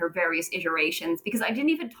Sabrina and her various iterations, because I didn't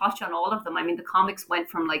even touch on all of them. I mean, the comics went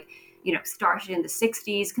from like, started in the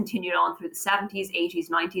 60s, continued on through the 70s, 80s,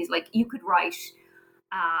 90s. Like you could write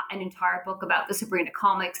an entire book about the Sabrina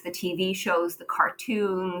comics, the TV shows, the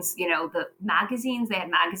cartoons, the magazines. They had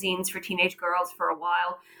magazines for teenage girls for a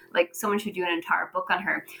while. Like someone should do an entire book on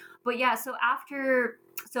her. But yeah, so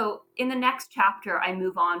in the next chapter, I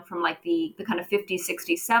move on from like the kind of 50s,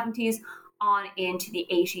 60s, 70s on into the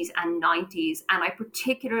 80s and 90s. And I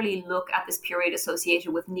particularly look at this period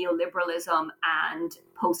associated with neoliberalism and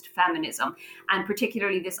post-feminism, and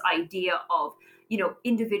particularly this idea of,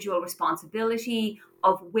 individual responsibility,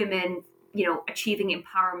 of women, achieving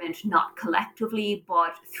empowerment, not collectively,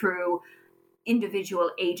 but through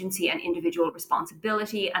individual agency and individual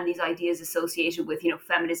responsibility, and these ideas associated with,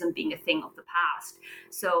 feminism being a thing of the past.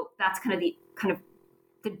 So that's kind of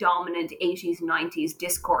the dominant 80s, 90s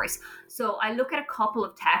discourse. So I look at a couple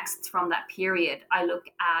of texts from that period. I look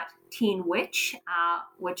at Teen Witch,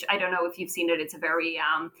 which I don't know if you've seen it. It's a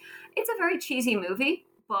very cheesy movie,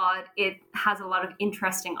 but it has a lot of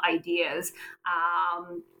interesting ideas.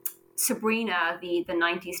 Sabrina, the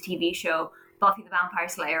 90s TV show, Buffy the Vampire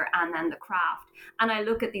Slayer, and then The Craft. And I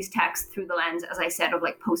look at these texts through the lens, as I said, of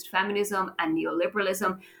like post-feminism and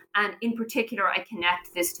neoliberalism. And in particular, I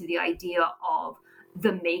connect this to the idea of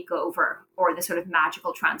the makeover or the sort of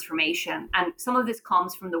magical transformation. And some of this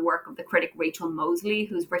comes from the work of the critic Rachel Mosley,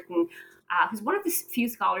 who's one of the few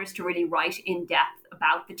scholars to really write in depth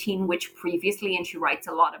about the Teen Witch previously. And she writes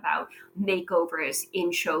a lot about makeovers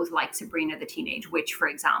in shows like Sabrina the Teenage Witch, for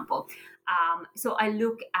example. So I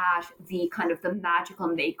look at the kind of the magical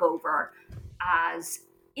makeover as,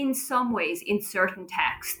 in some ways, in certain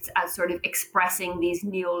texts, as sort of expressing these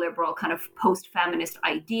neoliberal kind of post-feminist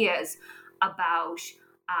ideas about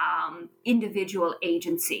individual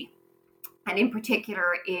agency. And in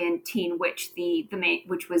particular in Teen Witch, the main,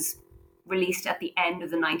 which was released at the end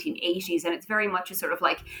of the 1980s. And it's very much a sort of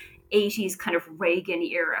like 80s kind of Reagan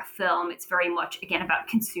era film. It's very much, again, about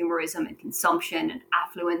consumerism and consumption and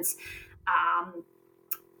affluence.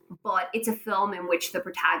 But it's a film in which the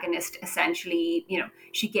protagonist essentially,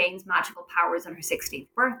 she gains magical powers on her 16th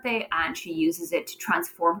birthday, and she uses it to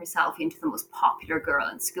transform herself into the most popular girl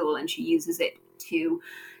in school. And she uses it to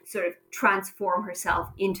sort of transform herself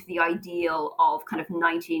into the ideal of kind of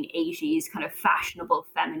 1980s kind of fashionable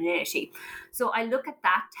femininity. So I look at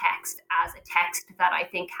that text as a text that I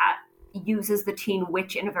think uses the Teen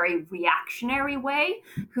Witch in a very reactionary way,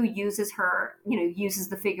 who uses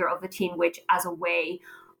the figure of the Teen Witch as a way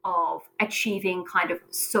of achieving kind of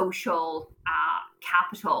social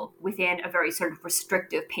capital within a very sort of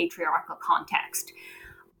restrictive patriarchal context.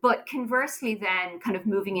 But conversely, then, kind of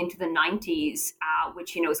moving into the 90s,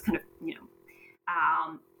 which, is kind of,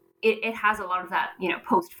 it has a lot of that,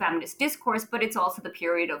 post-feminist discourse, but it's also the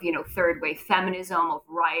period of, third wave feminism, of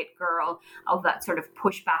Riot Girl, of that sort of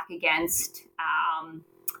pushback against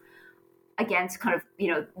kind of,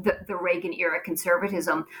 the Reagan era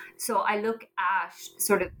conservatism. So I look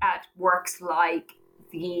at works like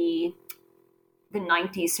the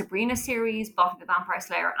 90s Sabrina series, Buffy the Vampire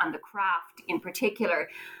Slayer, and The Craft in particular,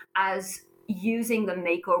 as using the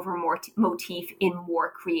makeover motif in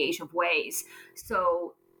more creative ways.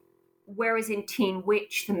 So whereas in Teen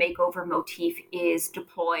Witch, the makeover motif is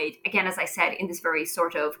deployed, again, as I said, in this very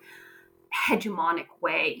sort of hegemonic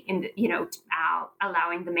way, in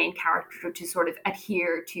allowing the main character to sort of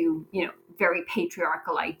adhere to, very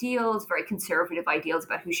patriarchal ideals, very conservative ideals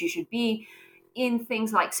about who she should be. In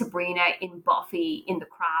things like Sabrina, in Buffy, in The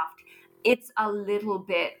Craft, it's a little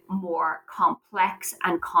bit more complex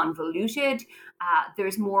and convoluted.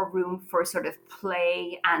 There's more room for sort of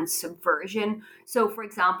play and subversion. So, for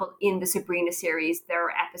example, in the Sabrina series, there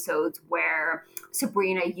are episodes where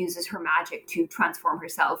Sabrina uses her magic to transform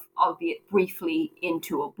herself, albeit briefly,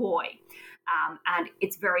 into a boy. And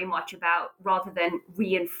it's very much about, rather than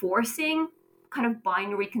reinforcing kind of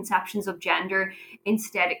binary conceptions of gender,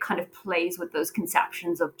 instead it kind of plays with those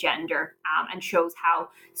conceptions of gender and shows how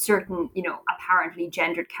certain, apparently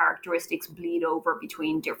gendered characteristics bleed over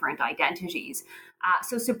between different identities.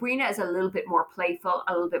 So Sabrina is a little bit more playful,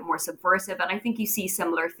 a little bit more subversive, and I think you see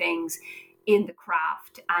similar things in The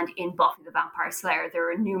Craft and in Buffy the Vampire Slayer.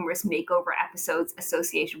 There are numerous makeover episodes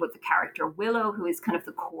associated with the character Willow, who is kind of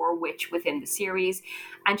the core witch within the series,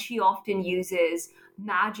 and she often uses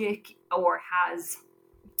magic or has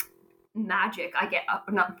magic.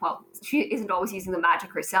 She isn't always using the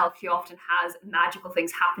magic herself. She often has magical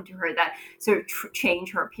things happen to her that sort of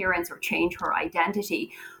change her appearance or change her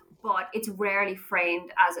identity. But it's rarely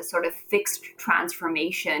framed as a sort of fixed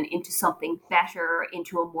transformation into something better,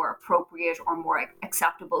 into a more appropriate or more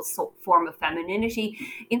acceptable form of femininity.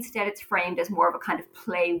 Instead, it's framed as more of a kind of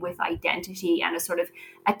play with identity and a sort of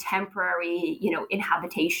a temporary,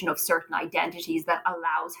 inhabitation of certain identities that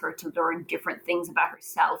allows her to learn different things about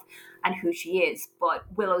herself and who she is. But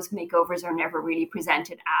Willow's makeovers are never really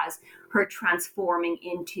presented as her transforming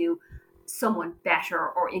into someone better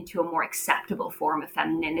or into a more acceptable form of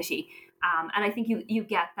femininity. And I think you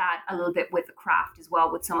get that a little bit with The Craft as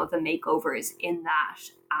well, with some of the makeovers in that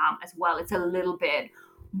as well. It's a little bit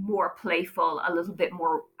more playful, a little bit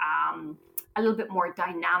more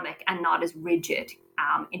dynamic and not as rigid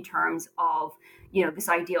in terms of, this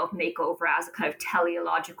idea of makeover as a kind of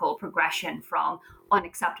teleological progression from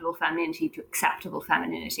unacceptable femininity to acceptable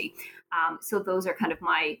femininity. So those are kind of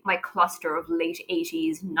my cluster of late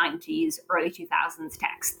 80s, 90s, early 2000s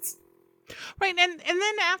texts. Right, and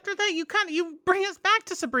then after that, you bring us back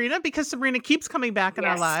to Sabrina, because Sabrina keeps coming back in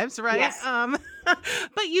our Yes. lives, right? Yes.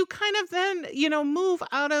 But you kind of then,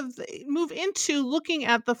 move into looking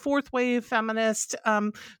at the fourth wave feminist,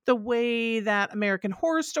 the way that American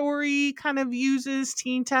Horror Story kind of uses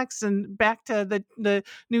teen texts, and back to the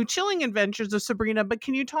new chilling adventures of Sabrina. But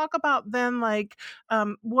can you talk about then, like,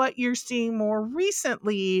 what you're seeing more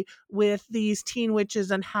recently with these teen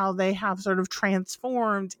witches, and how they have sort of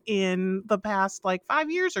transformed in the past, like, 5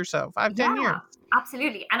 years or so, 5-10 years? Yeah,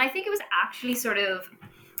 absolutely. And I think it was actually sort of,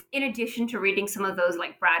 in addition to reading some of those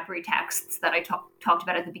like Bradbury texts that I talked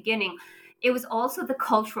about at the beginning, it was also the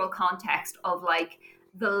cultural context of like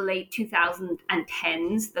the late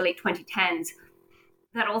 2010s, the late 2010s,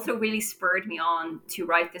 that also really spurred me on to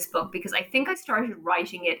write this book, because I think I started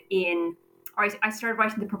writing I started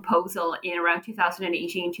writing the proposal in around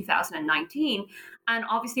 2018, 2019. And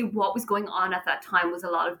obviously what was going on at that time was a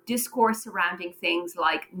lot of discourse surrounding things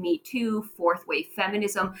like Me Too, fourth wave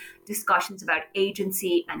feminism, discussions about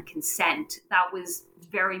agency and consent. That was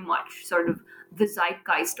very much sort of the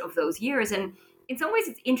zeitgeist of those years. And in some ways,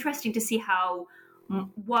 it's interesting to see how,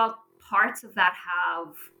 while parts of that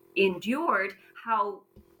have endured, how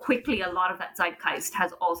quickly a lot of that zeitgeist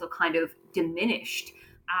has also kind of diminished.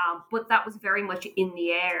 But that was very much in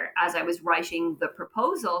the air as I was writing the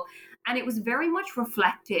proposal. And it was very much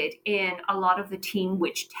reflected in a lot of the teen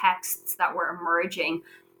witch texts that were emerging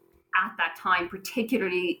at that time,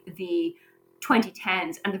 particularly the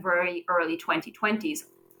 2010s and the very early 2020s.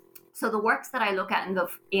 So the works that I look at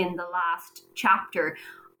in the last chapter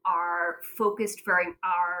are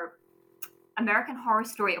American Horror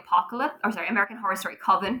Story American Horror Story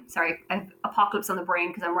Coven. Sorry, I have Apocalypse on the brain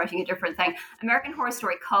because I'm writing a different thing. American Horror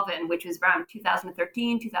Story Coven, which was around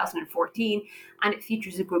 2013, 2014, and it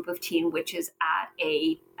features a group of teen witches at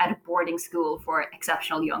a boarding school for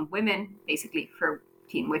exceptional young women, basically for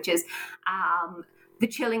teen witches. The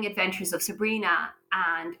Chilling Adventures of Sabrina,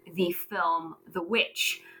 and the film The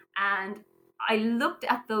Witch. And I looked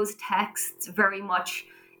at those texts very much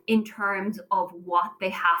in terms of what they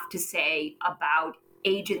have to say about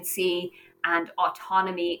agency and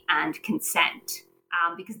autonomy and consent.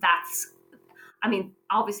 Because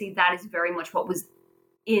obviously that is very much what was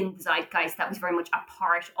in the zeitgeist. That was very much a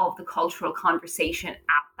part of the cultural conversation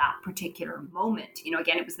at that particular moment.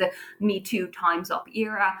 Again, it was the Me Too, Time's Up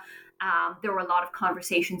era. There were a lot of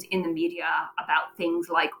conversations in the media about things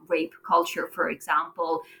like rape culture, for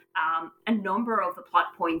example. A number of the plot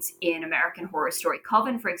points in American Horror Story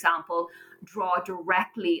Coven, for example, draw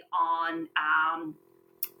directly on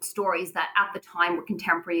stories that at the time were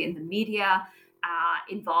contemporary in the media,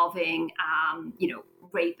 involving,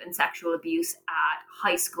 rape and sexual abuse at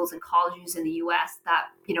high schools and colleges in the US that,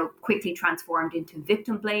 quickly transformed into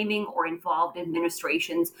victim blaming or involved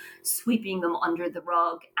administrations sweeping them under the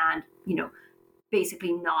rug and,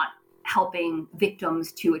 basically not helping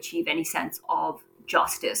victims to achieve any sense of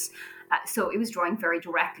justice. So it was drawing very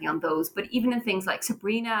directly on those. But even in things like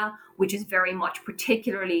Sabrina, which is very much,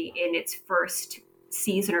 particularly in its first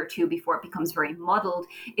season or two before it becomes very muddled,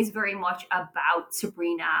 is very much about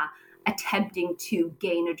Sabrina attempting to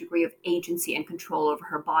gain a degree of agency and control over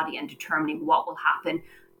her body and determining what will happen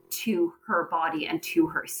to her body and to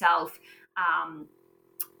herself.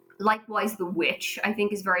 Likewise, The Witch, I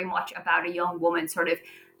think, is very much about a young woman sort of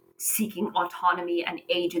seeking autonomy and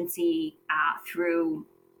agency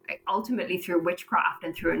ultimately through witchcraft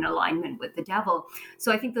and through an alignment with the devil.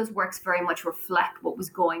 So I think those works very much reflect what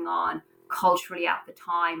was going on culturally at the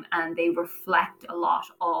time, and they reflect a lot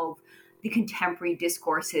of the contemporary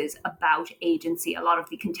discourses about agency, a lot of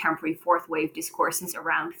the contemporary fourth wave discourses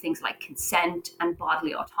around things like consent and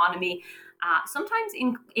bodily autonomy. Sometimes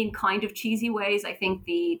in kind of cheesy ways. I think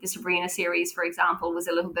the Sabrina series, for example, was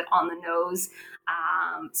a little bit on the nose.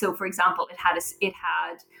 So, for example, it had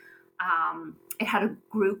a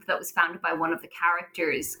group that was founded by one of the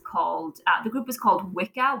characters called, the group was called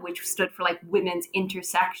Wicca, which stood for like Women's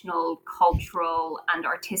Intersectional, Cultural and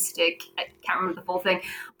Artistic. I can't remember the full thing,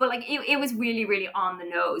 but like it was really, really on the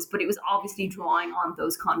nose, but it was obviously drawing on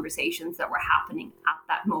those conversations that were happening at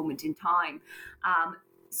that moment in time.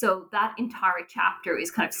 So that entire chapter is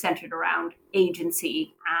kind of centered around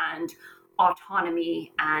agency and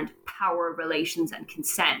autonomy and power relations and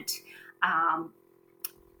consent.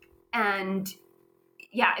 And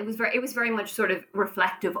yeah, it was very much sort of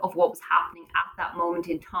reflective of what was happening at that moment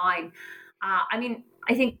in time. I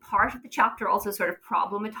think part of the chapter also sort of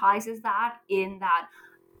problematizes that, in that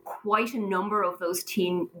quite a number of those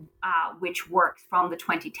teen witch works from the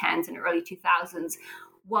 2010s and early 2000s,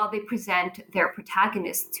 while they present their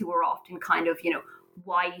protagonists who are often kind of,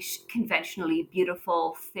 white, conventionally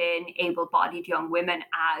beautiful, thin, able-bodied young women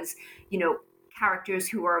as, characters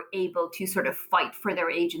who are able to sort of fight for their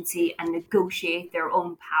agency and negotiate their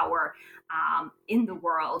own power in the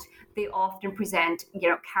world. They often present,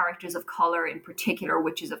 characters of color, in particular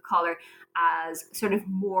witches of color, as sort of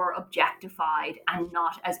more objectified and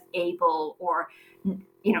not as able or,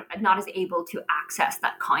 not as able to access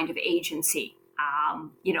that kind of agency.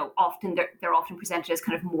 Often they're often presented as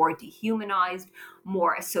kind of more dehumanized,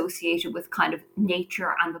 more associated with kind of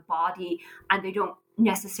nature and the body, and they don't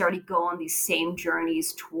necessarily go on these same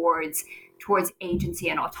journeys towards agency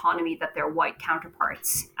and autonomy that their white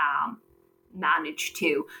counterparts manage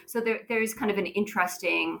to. So there's kind of an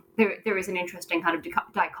interesting there is an interesting kind of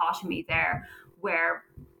dichotomy there, where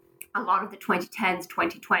a lot of the 2010s,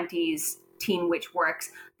 2020s teen witch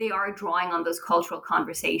works, they are drawing on those cultural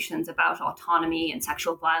conversations about autonomy and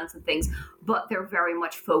sexual violence and things, but they're very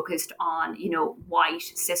much focused on, white,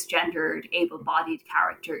 cisgendered, able-bodied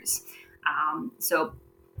characters. So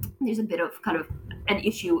there's a bit of kind of an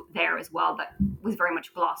issue there as well that was very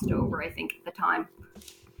much glossed over, I think, at the time.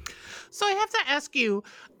 So I have to ask you,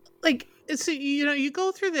 so, you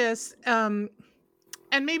go through this, and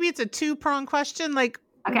maybe it's a two-pronged question, okay.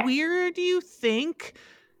 Where do you think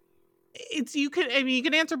you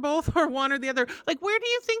can answer both or one or the other. Where do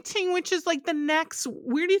you think teen witches,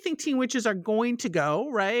 where do you think teen witches are going to go,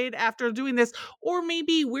 right, after doing this? Or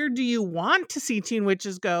maybe where do you want to see teen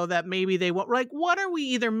witches go that maybe they won't? What are we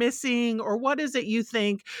either missing, or what is it you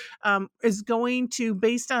think is going to,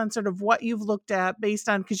 based on sort of what you've looked at,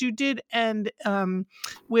 because you did end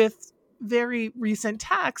with very recent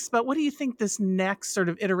texts, but what do you think this next sort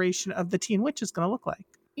of iteration of the teen witch is going to look like?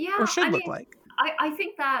 Yeah, or should look like? I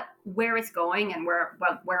think that where it's going and where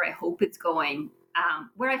I hope it's going, and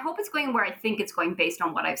where I think it's going based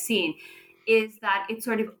on what I've seen, is that it's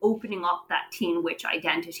sort of opening up that teen witch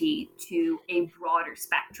identity to a broader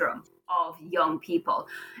spectrum of young people.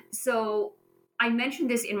 So I mentioned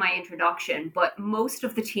this in my introduction, but most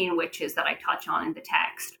of the teen witches that I touch on in the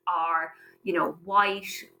text are, white,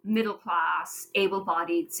 middle class,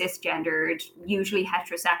 able-bodied, cisgendered, usually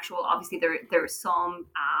heterosexual. Obviously, there are some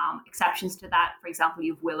exceptions to that. For example,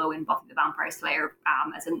 you have Willow in Buffy the Vampire Slayer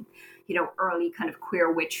as an, early kind of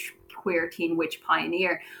queer teen witch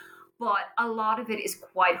pioneer. But a lot of it is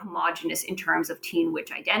quite homogenous in terms of teen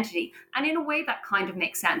witch identity. And in a way that kind of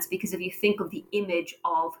makes sense, because if you think of the image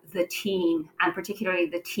of the teen, and particularly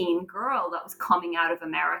the teen girl that was coming out of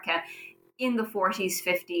America in the 40s,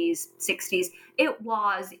 50s, 60s, it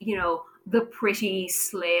was, the pretty,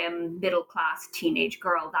 slim, middle-class teenage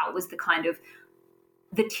girl. That was the kind of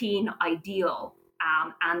the teen ideal,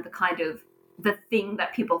 and the kind of the thing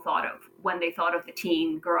that people thought of when they thought of the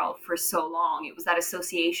teen girl for so long. It was that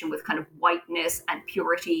association with kind of whiteness and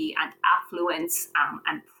purity and affluence,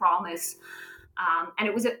 and promise. And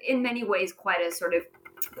it was in many ways quite a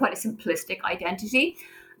simplistic identity.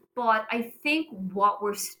 But I think what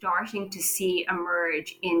we're starting to see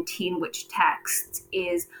emerge in teen witch texts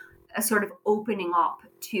is a sort of opening up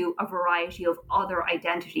to a variety of other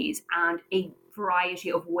identities and a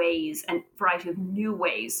variety of ways and variety of new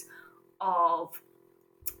ways of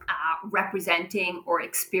representing or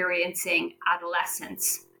experiencing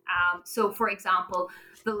adolescence. So, for example,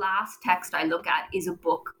 the last text I look at is a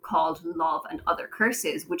book called Love and Other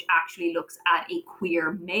Curses, which actually looks at a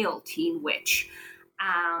queer male teen witch.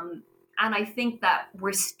 And I think that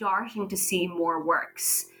we're starting to see more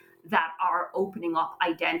works that are opening up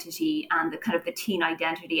identity and the kind of the teen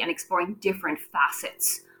identity and exploring different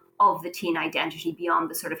facets of the teen identity beyond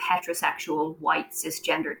the sort of heterosexual, white,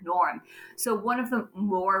 cisgendered norm. So one of the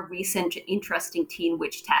more recent interesting teen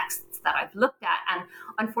witch texts that I've looked at, and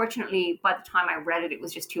unfortunately by the time I read it, it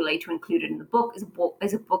was just too late to include it in the book, is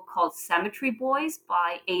a book called Cemetery Boys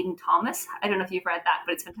by Aidan Thomas. I don't know if you've read that,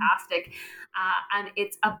 but it's fantastic. And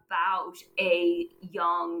it's about a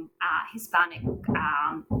young Hispanic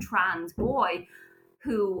trans boy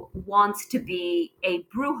who wants to be a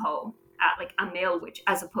brujo, like a male witch,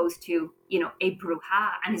 as opposed to, a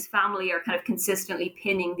bruja. And his family are kind of consistently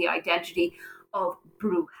pinning the identity of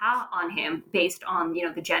bruja on him based on,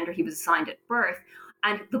 the gender he was assigned at birth.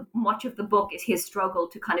 And much of the book is his struggle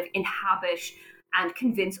to kind of inhabit and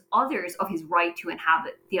convince others of his right to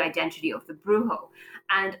inhabit the identity of the brujo.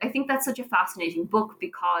 And I think that's such a fascinating book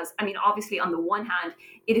because, obviously on the one hand,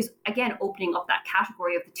 it is, again, opening up that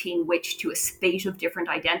category of the teen witch to a spate of different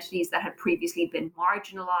identities that had previously been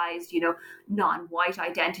marginalized, non-white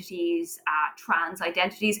identities, trans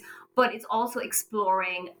identities. but it's also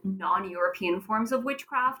exploring non-European forms of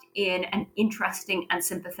witchcraft in an interesting and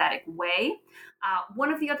sympathetic way.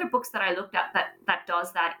 One of the other books that I looked at that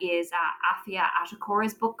does that is Afia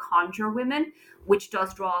Atakora's book, Conjure Women, which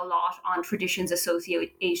does draw a lot on traditions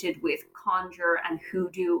associated with conjure and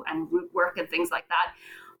hoodoo and root work and things like that.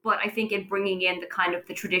 But I think in bringing in the kind of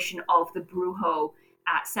the tradition of the brujo,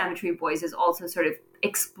 Cemetery Boys is also sort of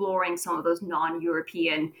exploring some of those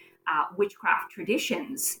non-European witchcraft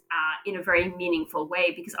traditions in a very meaningful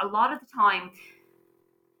way, because a lot of the time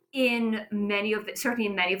certainly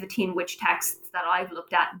in many of the teen witch texts that I've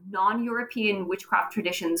looked at, non-European witchcraft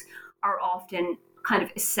traditions are often kind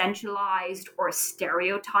of essentialized or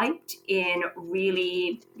stereotyped in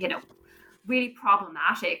really, really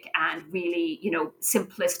problematic and really,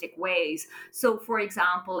 simplistic ways. So, for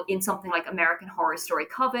example, in something like American Horror Story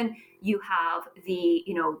Coven, you have the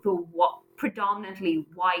predominantly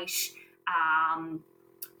white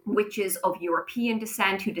witches of European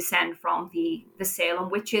descent who descend from the Salem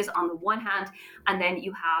witches on the one hand, and then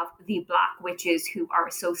you have the black witches who are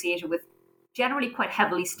associated with generally quite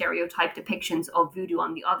heavily stereotyped depictions of voodoo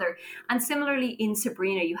on the other. And similarly in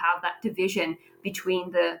Sabrina, you have that division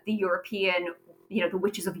between the European, the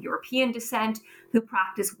witches of European descent who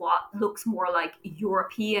practice what looks more like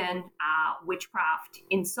European witchcraft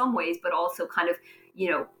in some ways, but also kind of,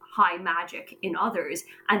 high magic in others.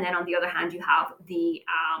 And then on the other hand, you have the,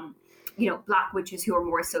 black witches who are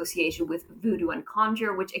more associated with voodoo and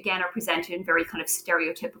conjure, which again are presented in very kind of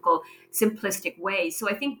stereotypical, simplistic ways. So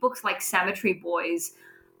I think books like Cemetery Boys,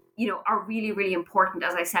 are really, really important,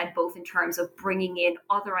 as I said, both in terms of bringing in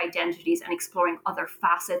other identities and exploring other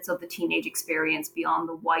facets of the teenage experience beyond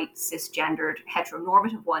the white, cisgendered,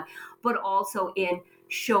 heteronormative one, but also in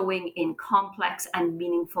showing in complex and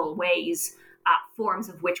meaningful ways forms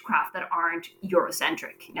of witchcraft that aren't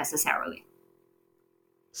Eurocentric necessarily.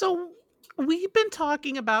 So we've been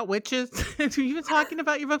talking about witches. We've been talking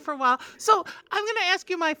about your book for a while. So I'm going to ask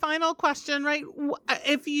you my final question, right?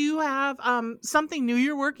 If you have something new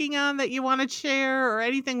you're working on that you want to share or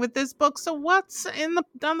anything with this book, so what's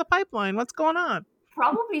down the pipeline? What's going on?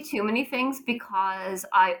 Probably too many things because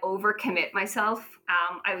I overcommit myself.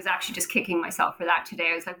 I was actually just kicking myself for that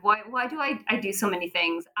today. I was like, why do I do so many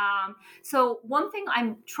things? So one thing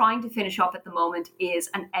I'm trying to finish up at the moment is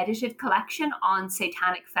an edited collection on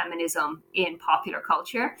satanic feminism in popular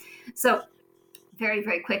culture. So very,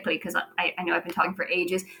 very quickly, because I know I've been talking for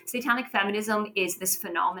ages, satanic feminism is this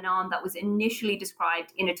phenomenon that was initially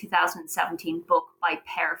described in a 2017 book by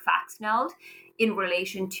Per Faxneld in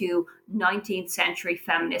relation to 19th century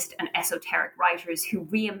feminist and esoteric writers who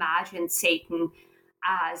reimagined Satan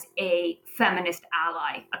as a feminist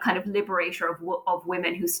ally, a kind of liberator of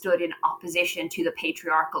women who stood in opposition to the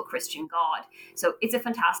patriarchal Christian God. So it's a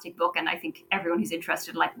fantastic book, and I think everyone who's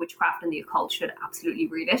interested in like witchcraft and the occult should absolutely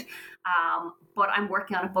read it. But I'm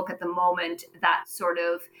working on a book at the moment that's sort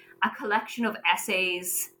of a collection of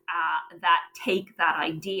essays that take that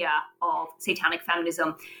idea of satanic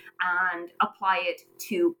feminism and apply it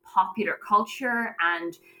to popular culture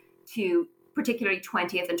and to particularly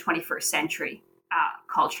 20th and 21st century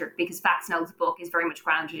culture, because Faxneld's book is very much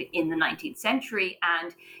grounded in the 19th century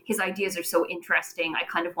and his ideas are so interesting. I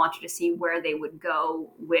kind of wanted to see where they would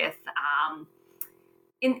go with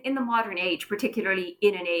in the modern age, particularly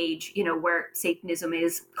in an age, where Satanism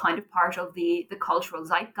is kind of part of the cultural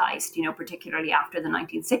zeitgeist, particularly after the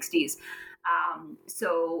 1960s.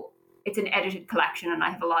 So it's an edited collection, and I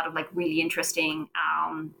have a lot of like really interesting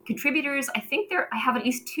contributors. I think I have at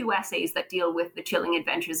least 2 essays that deal with the chilling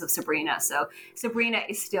adventures of Sabrina. So Sabrina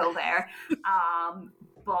is still there,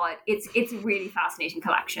 but it's a really fascinating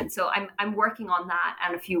collection. So I'm working on that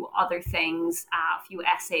and a few other things, a few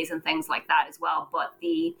essays and things like that as well. But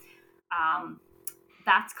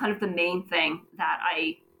that's kind of the main thing that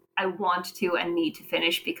I want to and need to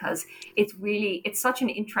finish, because it's such an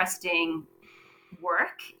interesting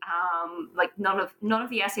work. Like none of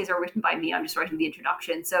the essays are written by me. I'm just writing the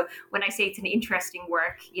introduction. So when I say it's an interesting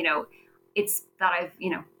work, it's that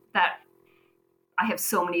that I have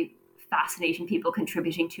so many fascinating people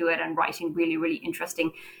contributing to it and writing really, really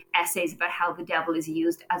interesting essays about how the devil is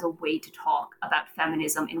used as a way to talk about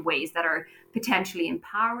feminism in ways that are potentially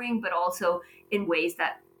empowering, but also in ways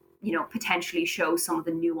that potentially show some of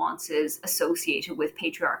the nuances associated with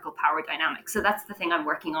patriarchal power dynamics. So that's the thing I'm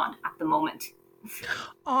working on at the moment.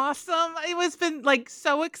 Awesome. It was been like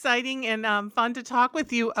so exciting and fun to talk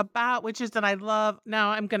with you about witches that I love.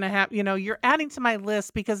 Now I'm going to have, you're adding to my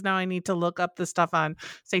list because now I need to look up the stuff on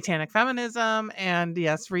satanic feminism and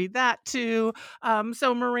yes, read that too.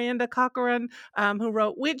 So Miranda Corcoran, who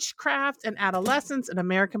wrote Witchcraft and Adolescence in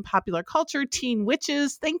American Popular Culture, Teen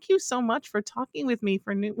Witches. Thank you so much for talking with me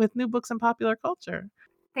with New Books in Popular Culture.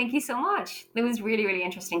 Thank you so much. It was really, really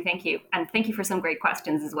interesting. Thank you. And thank you for some great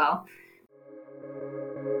questions as well.